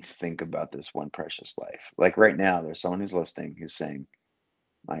how we think about this one precious life. Like right now, there's someone who's listening who's saying,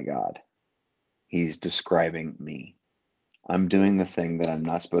 "My God, he's describing me. I'm doing the thing that I'm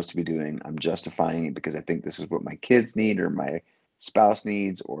not supposed to be doing. I'm justifying it because I think this is what my kids need or my spouse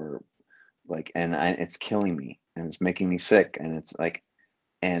needs, or like, and it's killing me and it's making me sick." And it's like,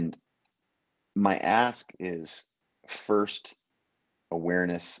 and my ask is first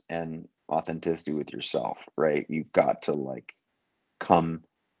awareness and authenticity with yourself, right? You've got to like come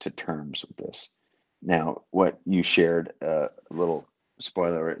to terms with this. Now, what you shared, a little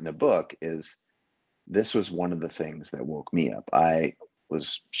spoiler in the book, is this was one of the things that woke me up. I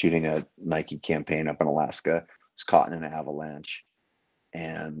was shooting a Nike campaign up in Alaska, was caught in an avalanche,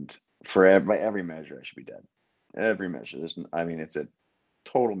 and by every measure, I should be dead. Every measure. I mean, it's a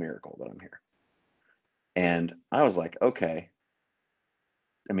total miracle that I'm here. And I was like, okay.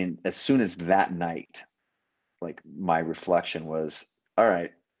 I mean, as soon as that night, like my reflection was, all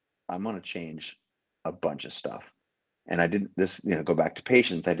right, I'm going to change a bunch of stuff. And I didn't, go back to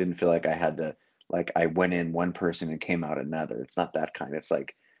patience. I didn't feel like I had to, like, I went in one person and came out another. It's not that kind. It's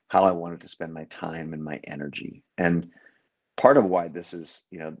like how I wanted to spend my time and my energy. And part of why this is,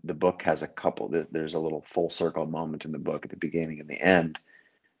 the book has a couple, there's a little full circle moment in the book at the beginning and the end,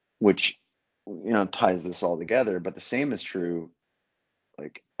 which, ties this all together. But the same is true.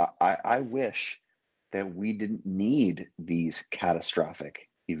 Like, I wish that we didn't need these catastrophic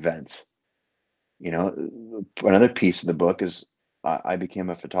events. Another piece of the book is I became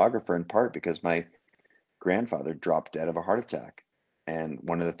a photographer in part because my grandfather dropped dead of a heart attack. And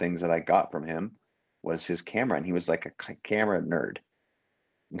one of the things that I got from him was his camera. And he was like a camera nerd.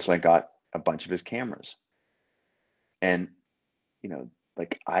 And so I got a bunch of his cameras. And,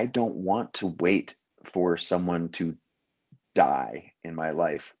 like, I don't want to wait for someone to die in my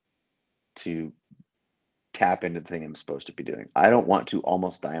life to tap into the thing I'm supposed to be doing. I don't want to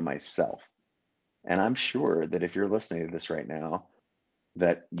almost die myself. And I'm sure that if you're listening to this right now,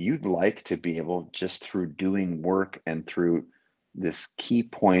 that you'd like to be able, just through doing work and through this key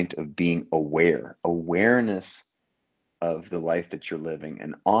point of being awareness of the life that you're living,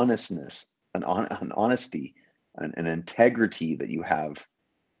 and honestness, an honesty, an integrity that you have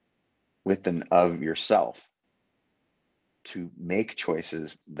within of yourself, to make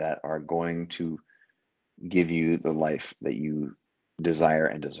choices that are going to give you the life that you desire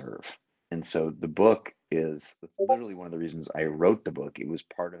and deserve. And so the book that's literally one of the reasons I wrote the book. It was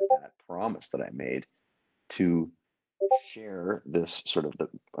part of that promise that I made to share this sort of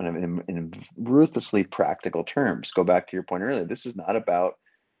in ruthlessly practical terms. Go back to your point earlier. This is not about,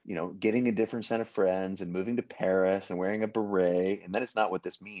 getting a different set of friends and moving to Paris and wearing a beret. And that is not what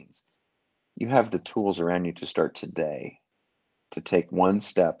this means. You have the tools around you to start today to take one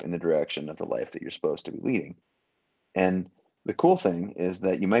step in the direction of the life that you're supposed to be leading. And the cool thing is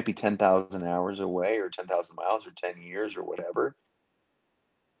that you might be 10,000 hours away or 10,000 miles or 10 years or whatever,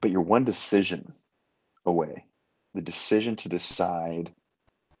 but you're one decision away. The decision to decide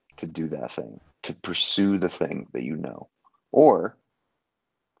to do that thing, to pursue the thing that you know, or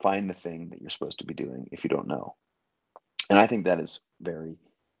find the thing that you're supposed to be doing if you don't know. And I think that is very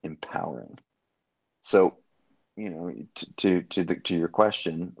empowering. So, to your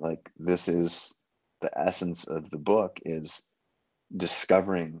question, like, this is the essence of the book, is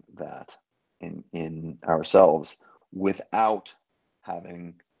discovering that in ourselves without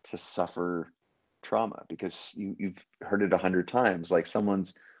having to suffer trauma, because you've heard it 100 times. Like,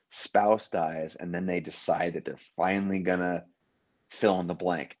 someone's spouse dies and then they decide that they're finally gonna fill in the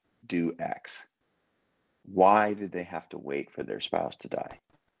blank, do X. Why did they have to wait for their spouse to die?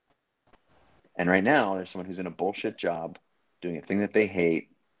 And right now, there's someone who's in a bullshit job, doing a thing that they hate.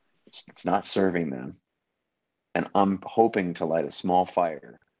 It's not serving them. And I'm hoping to light a small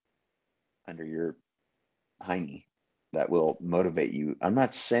fire under your hiney that will motivate you. I'm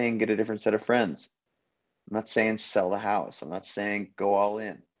not saying get a different set of friends. I'm not saying sell the house. I'm not saying go all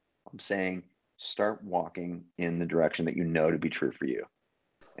in. I'm saying start walking in the direction that you know to be true for you.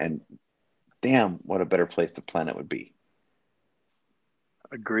 And damn, what a better place the planet would be.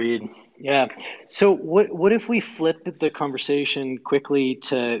 Agreed. Yeah. So what if we flip the conversation quickly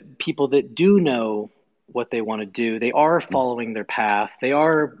to people that do know what they want to do? They are following their path. They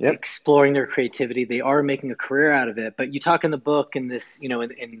are exploring their creativity. They are making a career out of it. But you talk in the book in this,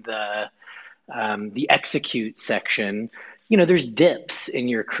 in the execute section, there's dips in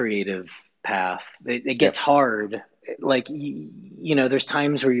your creative path. It gets hard. Like, there's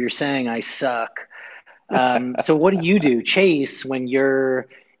times where you're saying, I suck. So what do you do, Chase, when you're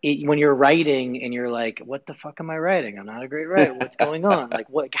writing and you're like, what the fuck am I writing? I'm not a great writer. What's going on? Like,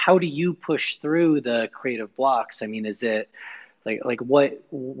 how do you push through the creative blocks? I mean, is it like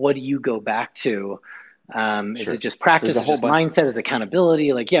what do you go back to? Is it just practice? Is it just mindset? Is it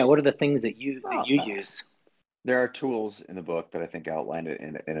accountability? Like, what are the things that you use? There are tools in the book that I think outline it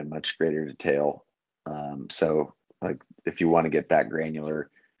in a much greater detail. So like if you want to get that granular,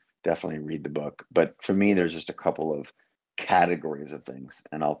 definitely read the book. But for me, there's just a couple of categories of things,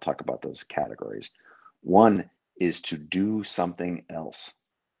 and I'll talk about those categories. One is to do something else.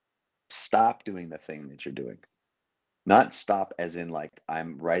 Stop doing the thing that you're doing. Not stop as in like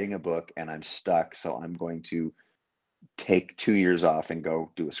I'm writing a book and I'm stuck, so I'm going to take 2 years off and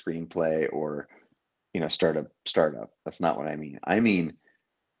go do a screenplay or start a startup. That's not what I mean. I mean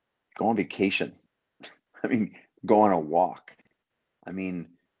go on vacation. I mean go on a walk. I mean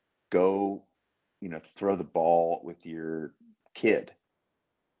go throw the ball with your kid.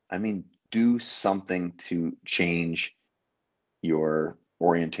 I mean do something to change your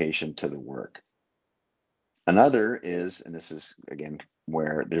orientation to the work. Another is, and this is again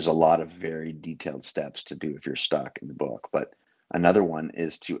where there's a lot of very detailed steps to do if you're stuck in the book, but another one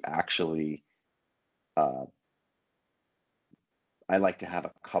is to actually I like to have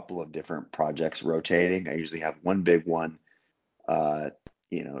a couple of different projects rotating. I usually have one big one, 1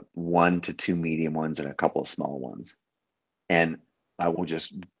 to 2 medium ones, and a couple of small ones. And I will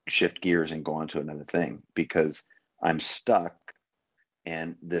just shift gears and go on to another thing because I'm stuck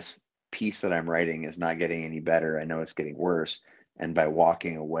and this piece that I'm writing is not getting any better. I know it's getting worse. And by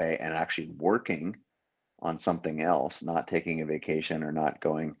walking away and actually working on something else, not taking a vacation or not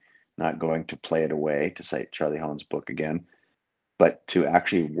going to play it away, to cite Charlie Hohn's book again, but to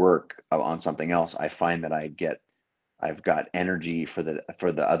actually work on something else, I find that I've got energy for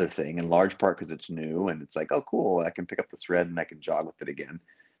the other thing, in large part because it's new and it's like, oh cool, I can pick up the thread and I can jog with it again.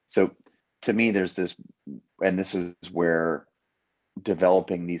 So to me, there's this, and this is where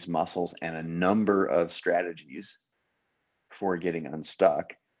developing these muscles and a number of strategies for getting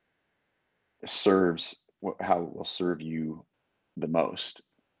unstuck serves how it will serve you the most.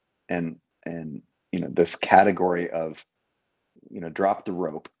 And this category of drop the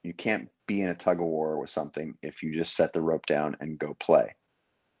rope. You can't be in a tug-o-war with something if you just set the rope down and go play.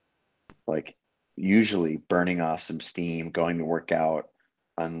 Like usually burning off some steam, going to work out,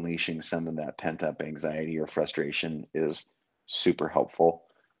 unleashing some of that pent-up anxiety or frustration is super helpful.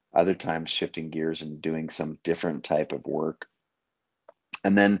 Other times shifting gears and doing some different type of work.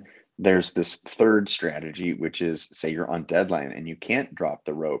 And then there's this third strategy, which is say you're on deadline and you can't drop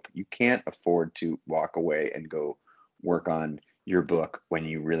the rope. You can't afford to walk away and go work on your book when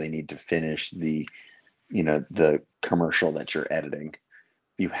you really need to finish the commercial that you're editing.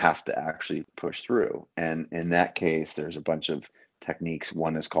 You have to actually push through. And in that case, there's a bunch of techniques.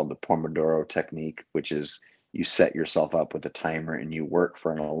 One is called the Pomodoro technique, which is you set yourself up with a timer and you work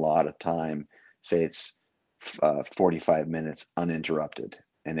for a lot of time. Say it's 45 minutes uninterrupted.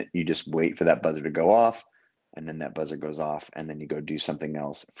 And you just wait for that buzzer to go off. And then that buzzer goes off. And then you go do something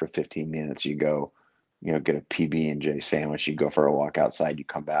else for 15 minutes. You go, get a PB&J sandwich. You go for a walk outside. You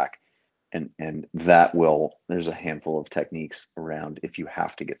come back. And that there's a handful of techniques around if you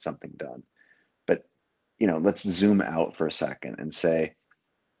have to get something done. But, let's zoom out for a second and say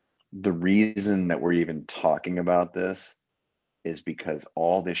the reason that we're even talking about this is because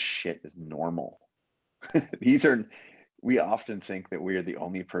all this shit is normal. We often think that we are the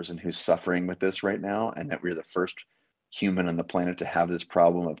only person who's suffering with this right now and that we're the first human on the planet to have this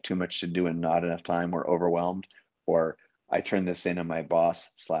problem of too much to do and not enough time or overwhelmed, or I turn this in and my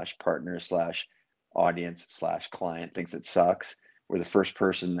boss / partner / audience / client thinks it sucks. We're the first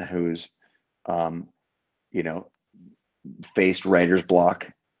person who's you know, faced writer's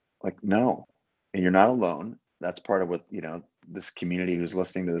block. Like, no, and you're not alone. That's part of what, this community who's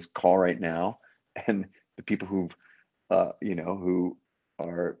listening to this call right now, and the people who've, who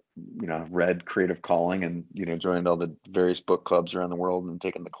are, have read Creative Calling and, joined all the various book clubs around the world and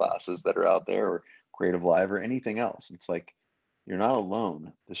taken the classes that are out there, or Creative Live or anything else. It's like, you're not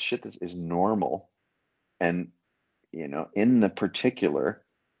alone. This shit is normal. And, in the particular,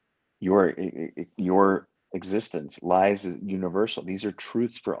 your existence lies universal. These are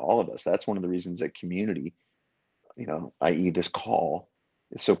truths for all of us. That's one of the reasons that community, i.e. this call,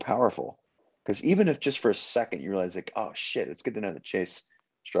 is so powerful. Because even if just for a second you realize, like, oh shit, it's good to know that Chase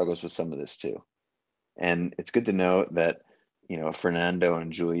struggles with some of this too. And it's good to know that, Fernando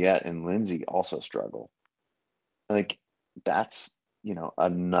and Juliet and Lindsay also struggle. Like, that's,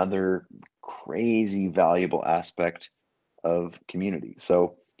 another crazy valuable aspect of community.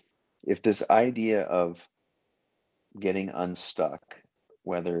 So if this idea of getting unstuck,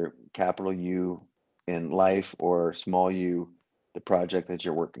 whether capital U in life or small u, the project that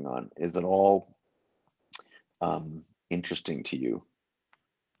you're working on, is at all interesting to you,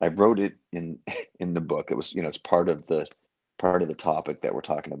 I wrote it in the book. It was, it's part of the topic that we're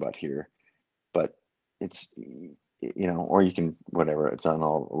talking about here, but it's, or you can, whatever, it's on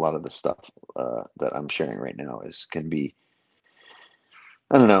a lot of the stuff that I'm sharing right now can be,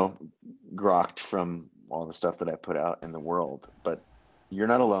 I don't know, grokked from all the stuff that I put out in the world. But you're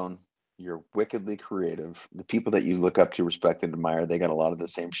not alone. You're wickedly creative. The people that you look up to, respect, and admire, they got a lot of the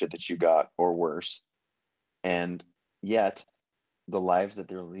same shit that you got, or worse. And yet, the lives that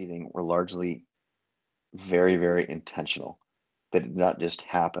they're leading were largely very, very intentional. That did not just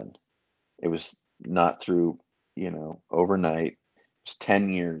happen. It was not through, overnight. It was 10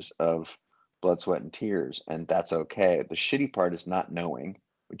 years of blood, sweat, and tears, and that's okay. The shitty part is not knowing,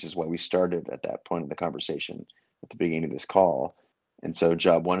 which is why we started at that point in the conversation at the beginning of this call. And so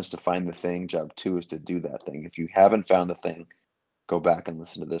job 1 is to find the thing. Job 2 is to do that thing. If you haven't found the thing, go back and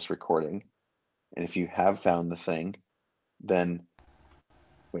listen to this recording. And if you have found the thing, then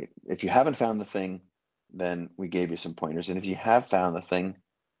if you haven't found the thing, then we gave you some pointers. And if you have found the thing,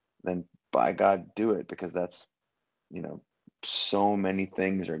 then by God, do it, because that's, so many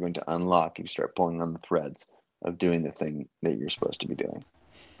things are going to unlock if you start pulling on the threads of doing the thing that you're supposed to be doing.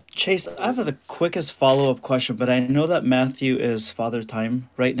 Chase, I have the quickest follow-up question, but I know that Matthew is father time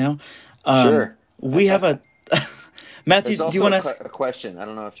right now. Sure. We have a Matthew. There's Do you also want to? a question. I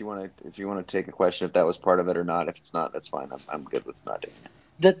don't know if you want to take a question, if that was part of it or not. If it's not, that's fine. I'm good with not doing it.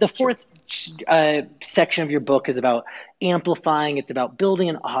 The Sure. fourth section of your book is about amplifying. It's about building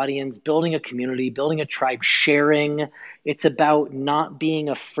an audience, building a community, building a tribe, sharing. It's about not being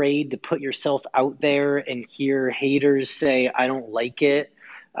afraid to put yourself out there and hear haters say, I don't like it.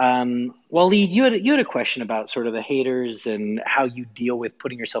 Walid, you had a question about sort of the haters and how you deal with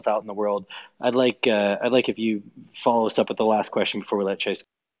putting yourself out in the world. I'd like if you follow us up with the last question before we let Chase.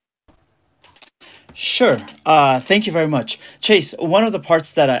 Sure. Thank you very much, Chase. One of the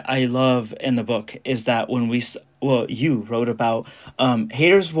parts that I love in the book is that when you wrote about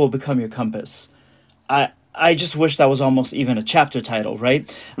haters will become your compass. I just wish that was almost even a chapter title, right?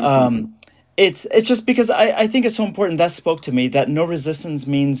 It's just because I think it's so important. That spoke to me, that no resistance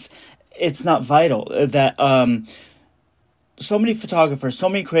means it's not vital. That so many photographers, so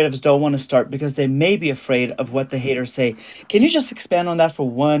many creatives don't want to start because they may be afraid of what the haters say. Can you just expand on that for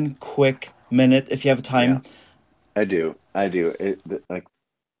one quick minute if you have time? Yeah, I do. Like,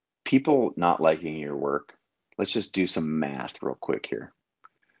 people not liking your work. Let's just do some math real quick here.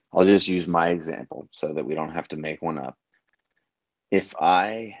 I'll just use my example so that we don't have to make one up. If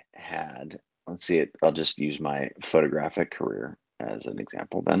I had, let's see it, I'll just use my photographic career as an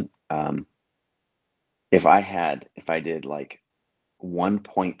example then. If I did like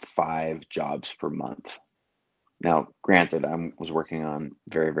 1.5 jobs per month. Now, granted, I was working on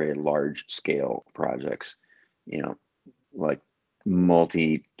very, very large scale projects, like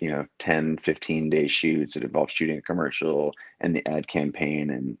multi, 10, 15-day shoots that involve shooting a commercial and the ad campaign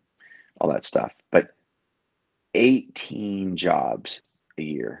and all that stuff. But 18 jobs a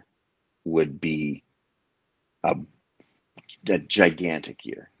year would be a gigantic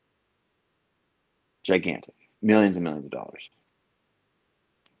year. Gigantic. Millions and millions of dollars.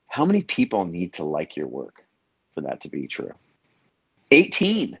 How many people need to like your work for that to be true?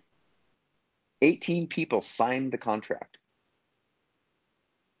 18. 18 people signed the contract.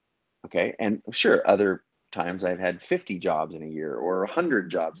 Okay. And sure, other times I've had 50 jobs in a year or 100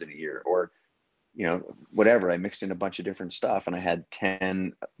 jobs in a year, or, whatever. I mixed in a bunch of different stuff and I had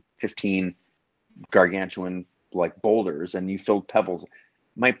 10, 15 gargantuan like boulders and you filled pebbles.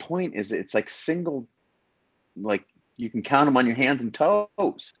 My point is, it's like single like you can count them on your hands and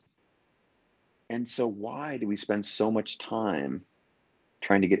toes. And so why do we spend so much time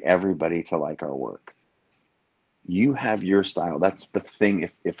trying to get everybody to like our work? You have your style. That's the thing.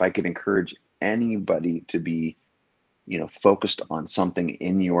 If I could encourage anybody to be, focused on something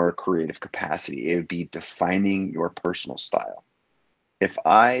in your creative capacity, it would be defining your personal style. If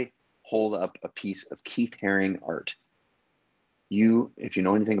I hold up a piece of Keith Haring art, if you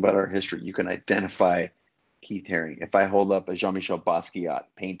know anything about art history, you can identify Keith Haring. If I hold up a Jean-Michel Basquiat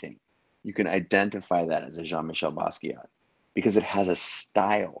painting, you can identify that as a Jean-Michel Basquiat because it has a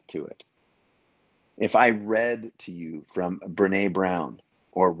style to it. If I read to you from Brené Brown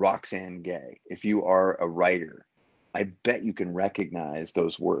or Roxane Gay, if you are a writer, I bet you can recognize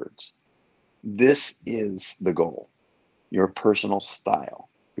those words. This is the goal, your personal style,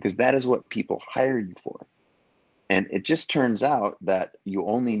 because that is what people hire you for. And it just turns out that you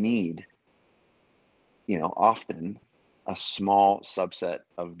only need, often a small subset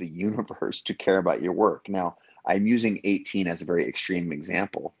of the universe to care about your work. Now, I'm using 18 as a very extreme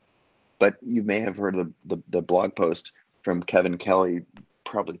example, but you may have heard of the blog post from Kevin Kelly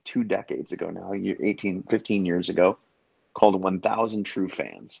probably 2 decades ago now, 15 years ago, called 1,000 True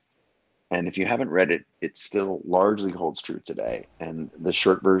Fans. And if you haven't read it, it still largely holds true today. And the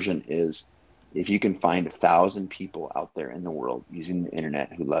short version is, if you can find 1,000 people out there in the world using the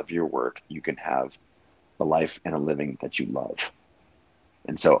internet who love your work, you can have a life and a living that you love.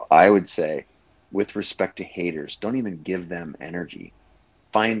 And so I would say, with respect to haters, don't even give them energy.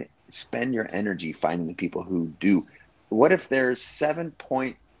 Spend your energy finding the people who do. What if there's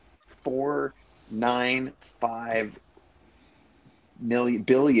 7.495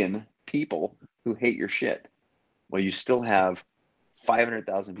 billion people who hate your shit? Well, you still have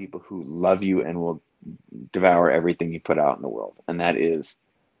 500,000 people who love you and will devour everything you put out in the world. And that is,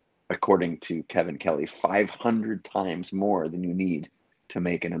 according to Kevin Kelly, 500 times more than you need to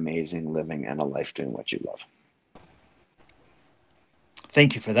make an amazing living and a life doing what you love.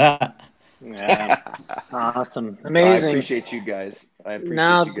 Thank you for that. Yeah. Awesome. Amazing. I appreciate you guys. This I'm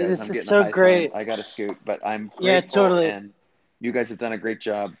getting is so great. I got to scoot, but I'm grateful. Yeah, totally. And you guys have done a great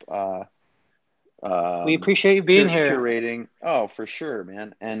job. We appreciate you being here. Curating. Oh, for sure,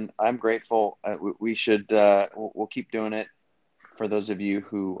 man. And I'm grateful. We should, we'll keep doing it. For those of you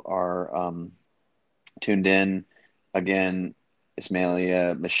who are tuned in, again,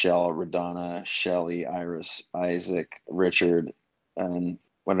 Ismailia, Michelle, Radonna, Shelley, Iris, Isaac, Richard, and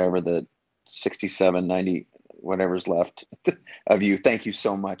whatever the 67, 90, whatever's left of you. Thank you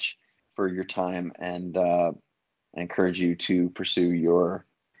so much for your time, and I encourage you to pursue your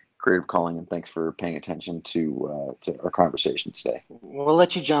creative calling, and thanks for paying attention to our conversation today. We'll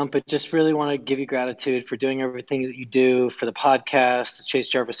let you jump, but just really want to give you gratitude for doing everything that you do, for the podcast, the Chase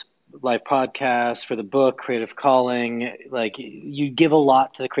Jarvis Live podcast, for the book, Creative Calling. Like, you give a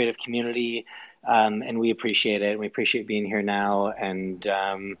lot to the creative community, and we appreciate it. We appreciate being here now, and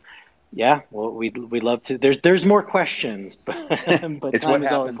yeah, well, we'd love to. There's more questions, but it's time what is always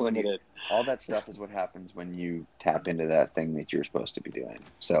happens when limited. all that stuff is what happens when you tap into that thing that you're supposed to be doing.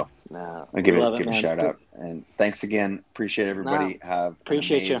 So No, I'll give love it a shout out, and thanks again. Appreciate everybody. Have an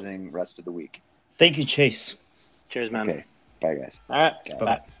amazing rest of the week. Thank you, Chase. Cheers, man. Okay, bye guys. All right,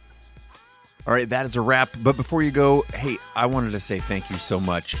 Bye. All right, that is a wrap. But before you go, hey, I wanted to say thank you so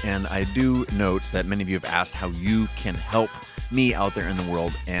much. And I do note that many of you have asked how you can help me out there in the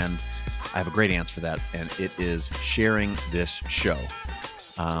world. And I have a great answer for that. And it is sharing this show.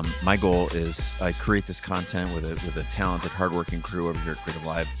 My goal is I create this content with a talented, hardworking crew over here at Creative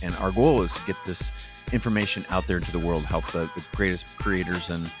Live. And our goal is to get this information out there into the world, help the greatest creators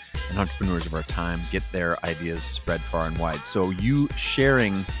and entrepreneurs of our time get their ideas spread far and wide. So you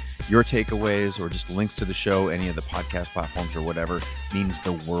sharing your takeaways or just links to the show, any of the podcast platforms or whatever, means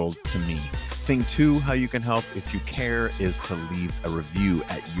the world to me. Thing two, how you can help if you care, is to leave a review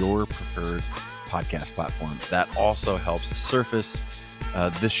at your preferred podcast platform. That also helps surface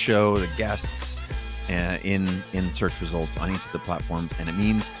this show, the guests, in search results on each of the platforms, and it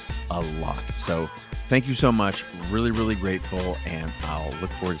means a lot. So thank you so much. Really, really grateful, and I'll look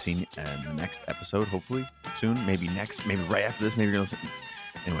forward to seeing you in the next episode, hopefully soon, maybe next, maybe right after this, maybe you're going to listen.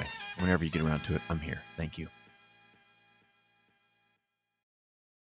 Anyway, whenever you get around to it, I'm here. Thank you.